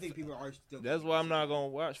 I think people are still. That's why I'm not gonna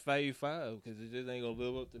watch Phase 5 because it just ain't gonna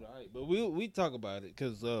live up to the hype. But we talk about it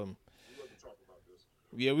because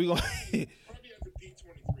yeah, we gonna probably at the D23.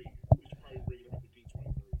 We should probably bring it up at the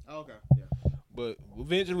D23. Okay, yeah. But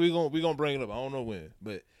eventually we gonna bring it up. I don't know when,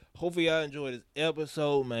 but hopefully y'all enjoy this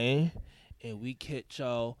episode, man. And we catch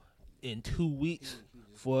y'all in 2 weeks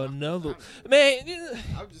for another. Man,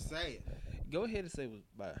 I'm just saying. Go ahead and say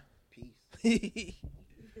bye. Peace.